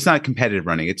it's not competitive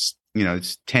running. It's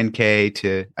 10K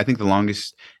to, I think the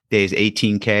longest day is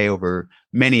 18K over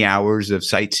many hours of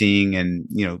sightseeing and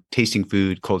tasting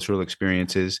food, cultural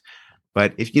experiences.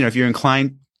 But if you're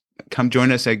inclined, come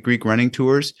join us at Greek Running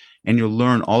Tours, and you'll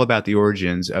learn all about the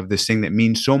origins of this thing that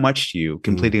means so much to you,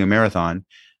 completing a marathon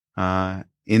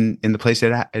in the place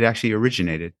that it actually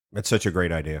originated. That's such a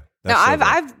great idea. Now,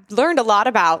 I've learned a lot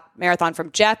about marathon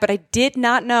from Jeff, but I did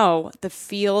not know the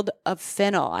field of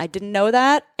fennel. I didn't know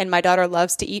that, and my daughter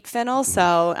loves to eat fennel,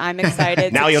 so I'm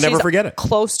excited. Now you'll never forget it.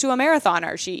 Close to a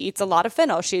marathoner, she eats a lot of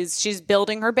fennel. She's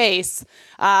building her base.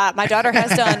 My daughter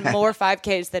has done more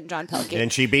 5Ks than John Pelkey,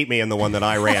 and she beat me in the one that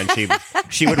I ran.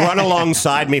 She would run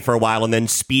alongside me for a while and then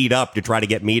speed up to try to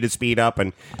get me to speed up,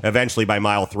 and eventually by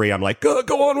mile 3, I'm like, go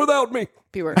on without me.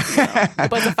 It was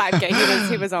a 5K.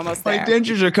 He was almost there. My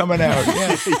dentures are coming out.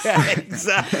 Yeah,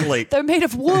 exactly. They're made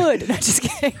of wood. No, just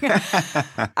kidding.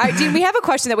 All right, Dean, we have a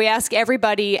question that we ask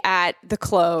everybody at the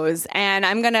close, and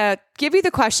I'm going to give you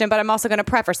the question, but I'm also going to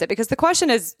preface it because the question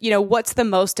is, what's the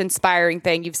most inspiring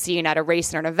thing you've seen at a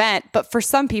race or an event? But for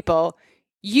some people,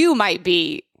 you might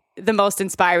be the most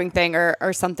inspiring thing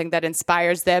or something that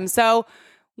inspires them. So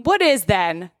what is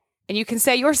then, and you can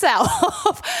say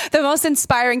yourself, the most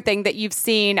inspiring thing that you've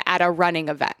seen at a running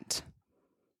event?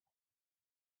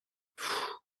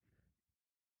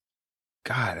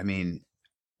 God, I mean,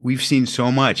 we've seen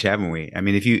so much, haven't we? I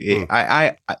mean,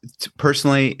 I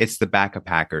personally, it's the backup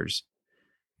packers.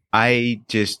 I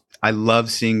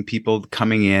love seeing people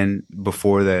coming in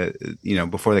before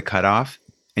the cutoff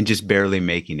and just barely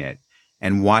making it,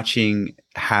 and watching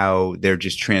how they're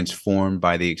just transformed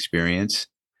by the experience.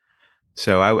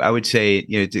 So I would say,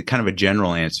 it's kind of a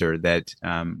general answer that,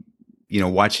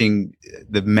 watching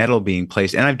the medal being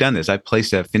placed, and I've done this. I've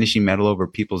placed a finishing medal over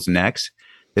people's necks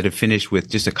that have finished with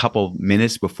just a couple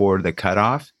minutes before the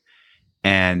cutoff.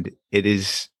 And it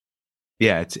is,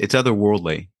 it's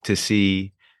otherworldly to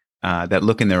see that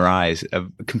look in their eyes of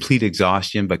complete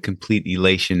exhaustion, but complete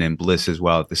elation and bliss as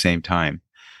well at the same time.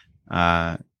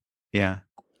 I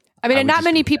mean, and not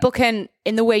many people can,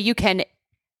 in the way you can,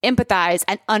 empathize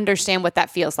and understand what that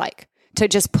feels like to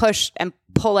just push and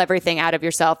pull everything out of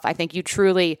yourself. I think you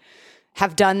truly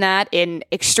have done that in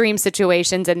extreme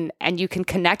situations, and you can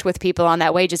connect with people on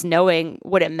that way, just knowing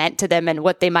what it meant to them and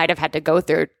what they might have had to go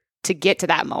through to get to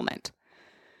that moment.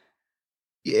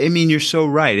 I mean, you're so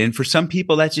right. And for some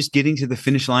people, that's just getting to the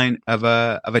finish line of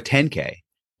a 10K.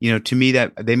 To me,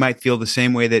 that they might feel the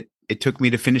same way that it took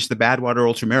me to finish the Badwater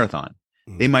Ultra Marathon.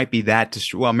 They might be that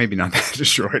destroyed. Well, maybe not that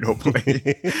destroyed. Hopefully,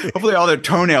 hopefully all their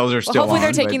toenails are still. Hopefully, on,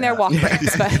 they're taking their walk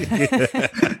breaks.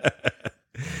 But.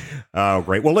 Oh,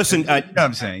 great. Well, listen. You know what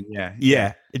I'm saying?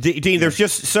 Yeah. Dean, there's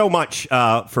just so much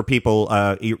for people.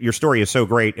 Your story is so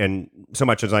great, and so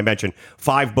much, as I mentioned,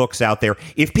 5 books out there.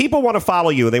 If people want to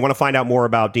follow you, they want to find out more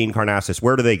about Dean Karnazes,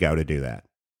 where do they go to do that?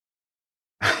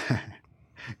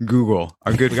 Google,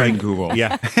 our good friend Google.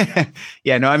 Yeah.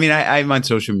 Yeah. No, I mean, I'm on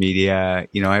social media.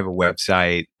 I have a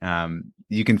website.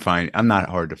 You can find. I'm not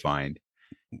hard to find.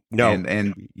 No,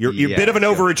 and you're a bit of an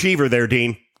overachiever there,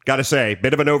 Dean. Got to say,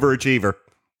 bit of an overachiever.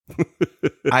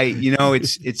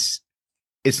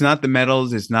 It's not the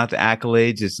medals, it's not the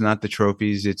accolades, it's not the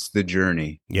trophies, it's the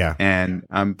journey. Yeah. And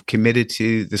I'm committed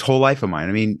to this whole life of mine.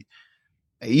 I mean,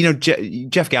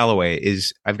 Jeff Galloway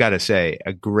is, I've got to say,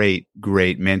 a great,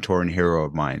 great mentor and hero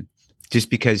of mine,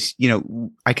 just because,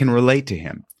 I can relate to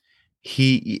him.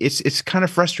 It's kind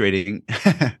of frustrating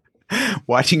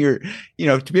watching to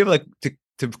be able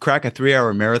to crack a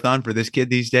 3-hour marathon for this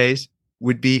kid these days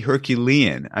would be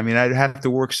Herculean. I mean, I'd have to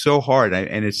work so hard,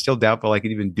 and it's still doubtful I could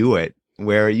even do it,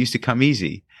 where it used to come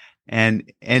easy. And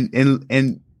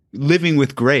living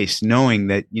with grace, knowing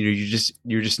that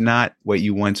you're just not what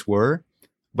you once were,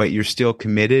 but you're still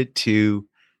committed to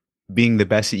being the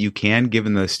best that you can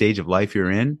given the stage of life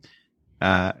you're in.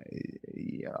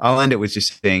 I'll end it with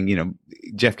just saying,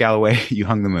 Jeff Galloway, you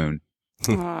hung the moon.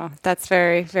 Oh, that's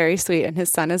very, very sweet. And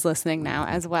his son is listening now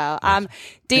as well.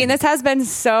 Dean, this has been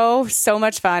so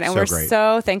much fun. And we're great.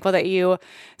 so thankful that you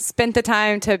spent the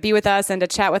time to be with us and to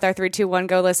chat with our 3-2-1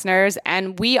 Go listeners.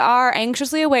 And we are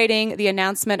anxiously awaiting the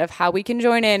announcement of how we can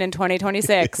join in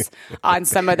 2026 on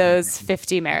some of those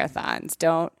 50 marathons.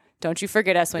 Don't you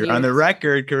forget us when you're on the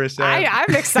record, Carissa.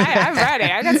 I'm excited. I'm ready.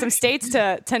 I got some states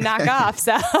to knock off.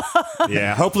 So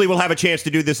yeah, hopefully we'll have a chance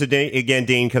to do this again,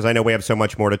 Dean, because I know we have so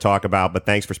much more to talk about. But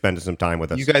thanks for spending some time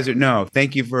with us. You guys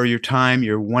thank you for your time.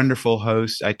 You're wonderful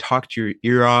hosts. I talked your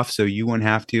ear off so you won't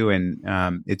have to,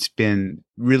 and it's been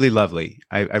really lovely.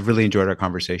 I've really enjoyed our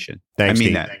conversation. Thanks, I mean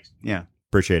Dean. that. Yeah.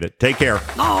 Appreciate it. Take care.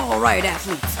 All right,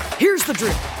 athletes, here's the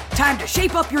drill. Time to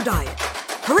shape up your diet.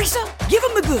 Carissa, give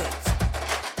them the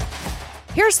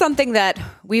goods. Here's something that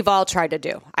we've all tried to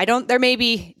do. There may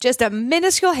be just a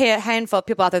minuscule handful of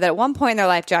people out there that at one point in their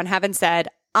life, John, haven't said,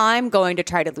 I'm going to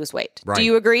try to lose weight. Right. Do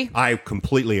you agree? I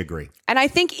completely agree. And I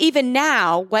think even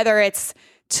now, whether it's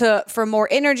for more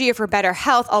energy or for better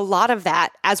health, a lot of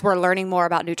that, as we're learning more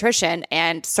about nutrition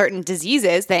and certain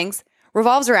diseases, things,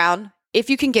 revolves around if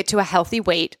you can get to a healthy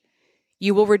weight,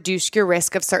 you will reduce your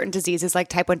risk of certain diseases like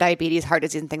type 1 diabetes, heart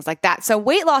disease, and things like that. So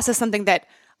weight loss is something that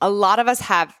a lot of us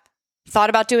have thought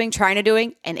about doing, trying to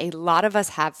doing, and a lot of us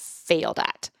have failed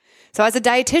at. So as a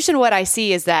dietitian, what I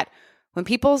see is that when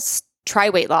people try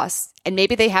weight loss and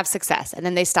maybe they have success and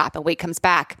then they stop and weight comes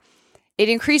back, it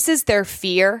increases their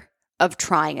fear of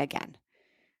trying again.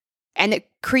 And it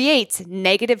creates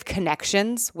negative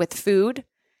connections with food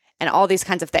and all these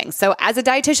kinds of things. So as a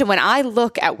dietitian, when I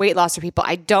look at weight loss for people,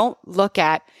 I don't look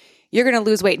at, you're going to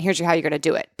lose weight and here's how you're going to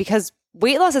do it. Because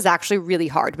weight loss is actually really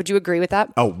hard. Would you agree with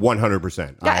that? Oh,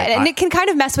 100%. Yeah, and it can kind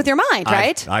of mess with your mind,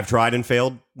 right? I've tried and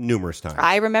failed numerous times.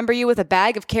 I remember you with a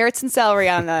bag of carrots and celery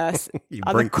on the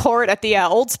the court at the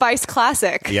Old Spice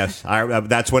Classic. Yes,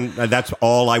 that's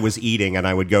all I was eating, and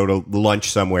I would go to lunch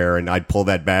somewhere, and I'd pull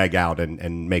that bag out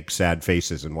and make sad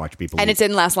faces and watch people. And it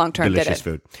didn't last long term, did it? Delicious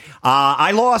food.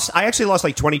 I actually lost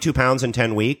like 22 pounds in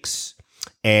 10 weeks,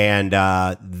 and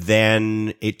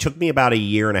then it took me about a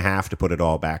year and a half to put it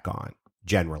all back on.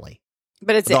 Generally.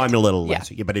 But it's I'm a little less,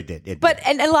 but it did.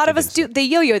 And a lot of us do, they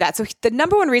yo-yo that. So the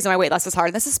number one reason why weight loss is hard,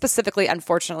 and this is specifically,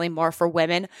 unfortunately, more for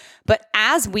women, but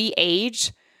as we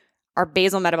age, our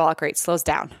basal metabolic rate slows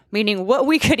down, meaning what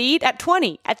we could eat at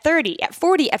 20, at 30, at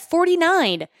 40, at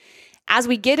 49. As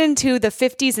we get into the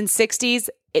 50s and 60s,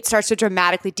 it starts to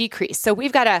dramatically decrease. So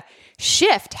we've got to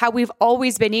shift how we've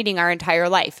always been eating our entire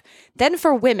life. Then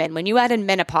for women, when you add in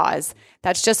menopause,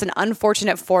 that's just an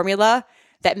unfortunate formula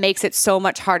that makes it so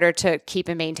much harder to keep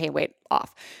and maintain weight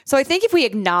off. So I think if we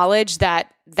acknowledge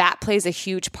that that plays a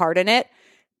huge part in it,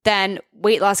 then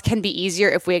weight loss can be easier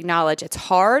if we acknowledge it's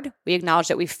hard, we acknowledge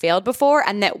that we failed before,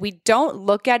 and that we don't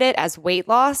look at it as weight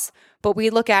loss, but we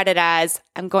look at it as,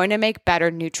 I'm going to make better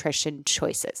nutrition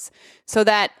choices. So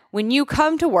that when you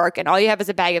come to work and all you have is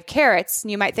a bag of carrots,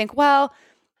 you might think, well,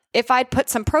 if I'd put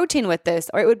some protein with this,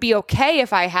 or it would be okay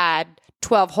if I had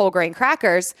 12 whole grain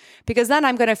crackers, because then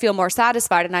I'm going to feel more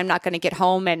satisfied and I'm not going to get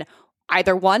home and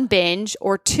either one, binge,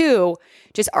 or two,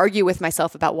 just argue with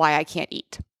myself about why I can't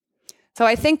eat. So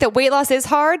I think that weight loss is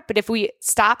hard, but if we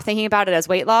stop thinking about it as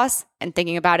weight loss and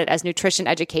thinking about it as nutrition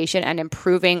education and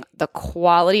improving the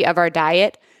quality of our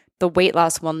diet, the weight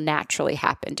loss will naturally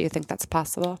happen. Do you think that's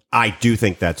possible? I do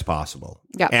think that's possible.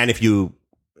 Yeah. And if you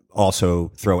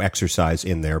also throw exercise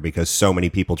in there, because so many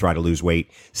people try to lose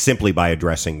weight simply by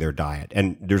addressing their diet.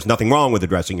 And there's nothing wrong with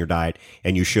addressing your diet,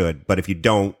 and you should. But if you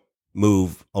don't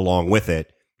move along with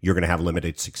it, you're going to have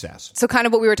limited success. So kind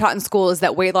of what we were taught in school is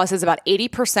that weight loss is about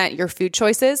 80% your food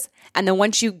choices. And then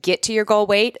once you get to your goal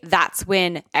weight, that's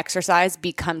when exercise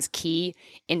becomes key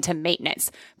into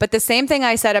maintenance. But the same thing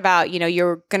I said about,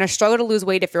 you're going to struggle to lose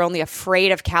weight if you're only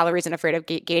afraid of calories and afraid of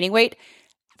gaining weight.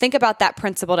 Think about that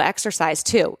principle to exercise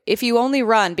too. If you only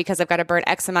run because I've got to burn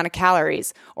X amount of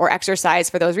calories or exercise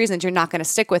for those reasons, you're not going to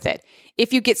stick with it.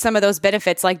 If you get some of those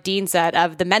benefits, like Dean said,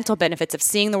 of the mental benefits of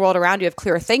seeing the world around you, of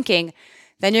clearer thinking,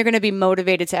 then you're going to be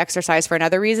motivated to exercise for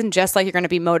another reason, just like you're going to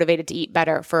be motivated to eat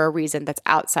better for a reason that's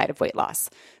outside of weight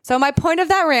loss. So my point of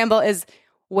that ramble is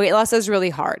weight loss is really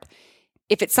hard.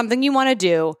 If it's something you want to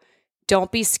do,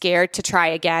 don't be scared to try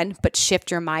again, but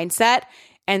shift your mindset.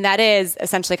 And that is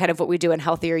essentially kind of what we do in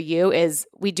Healthier You is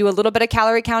we do a little bit of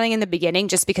calorie counting in the beginning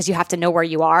just because you have to know where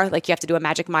you are. Like you have to do a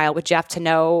magic mile with Jeff to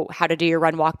know how to do your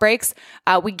run walk breaks.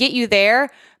 We get you there,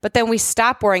 but then we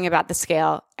stop worrying about the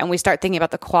scale and we start thinking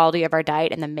about the quality of our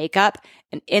diet and the makeup.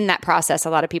 And in that process, a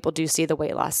lot of people do see the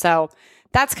weight loss. So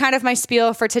that's kind of my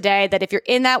spiel for today, that if you're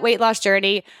in that weight loss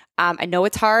journey, I know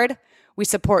it's hard. We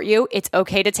support you. It's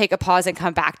okay to take a pause and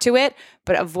come back to it,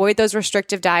 but avoid those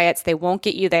restrictive diets. They won't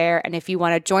get you there. And if you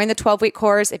want to join the 12-week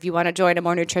course, if you want to join a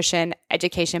more nutrition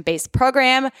education-based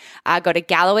program, go to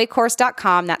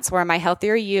GallowayCourse.com. That's where my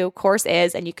Healthier You course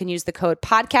is. And you can use the code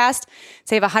podcast,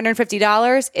 save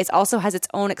 $150. It also has its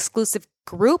own exclusive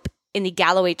group in the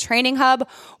Galloway Training Hub,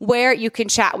 where you can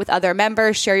chat with other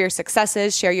members, share your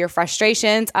successes, share your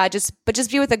frustrations,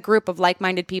 just be with a group of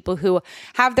like-minded people who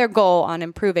have their goal on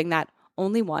improving that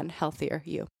only one healthier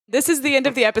you. This is the end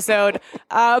of the episode,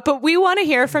 but we want to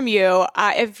hear from you.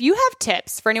 If you have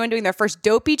tips for anyone doing their first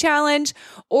Dopey challenge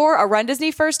or a Run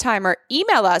Disney first timer,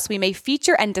 email us. We may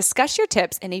feature and discuss your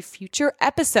tips in a future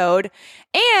episode.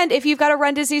 And if you've got a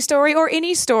Run Disney story or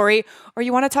any story, or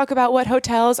you want to talk about what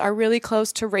hotels are really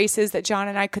close to races that John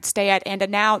and I could stay at and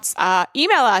announce,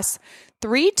 email us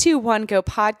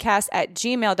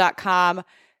 321gopodcast@gmail.com.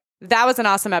 That was an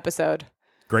awesome episode.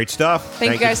 Great stuff.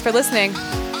 Thank you guys for listening.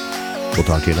 We'll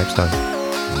talk to you next time.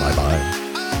 Bye-bye.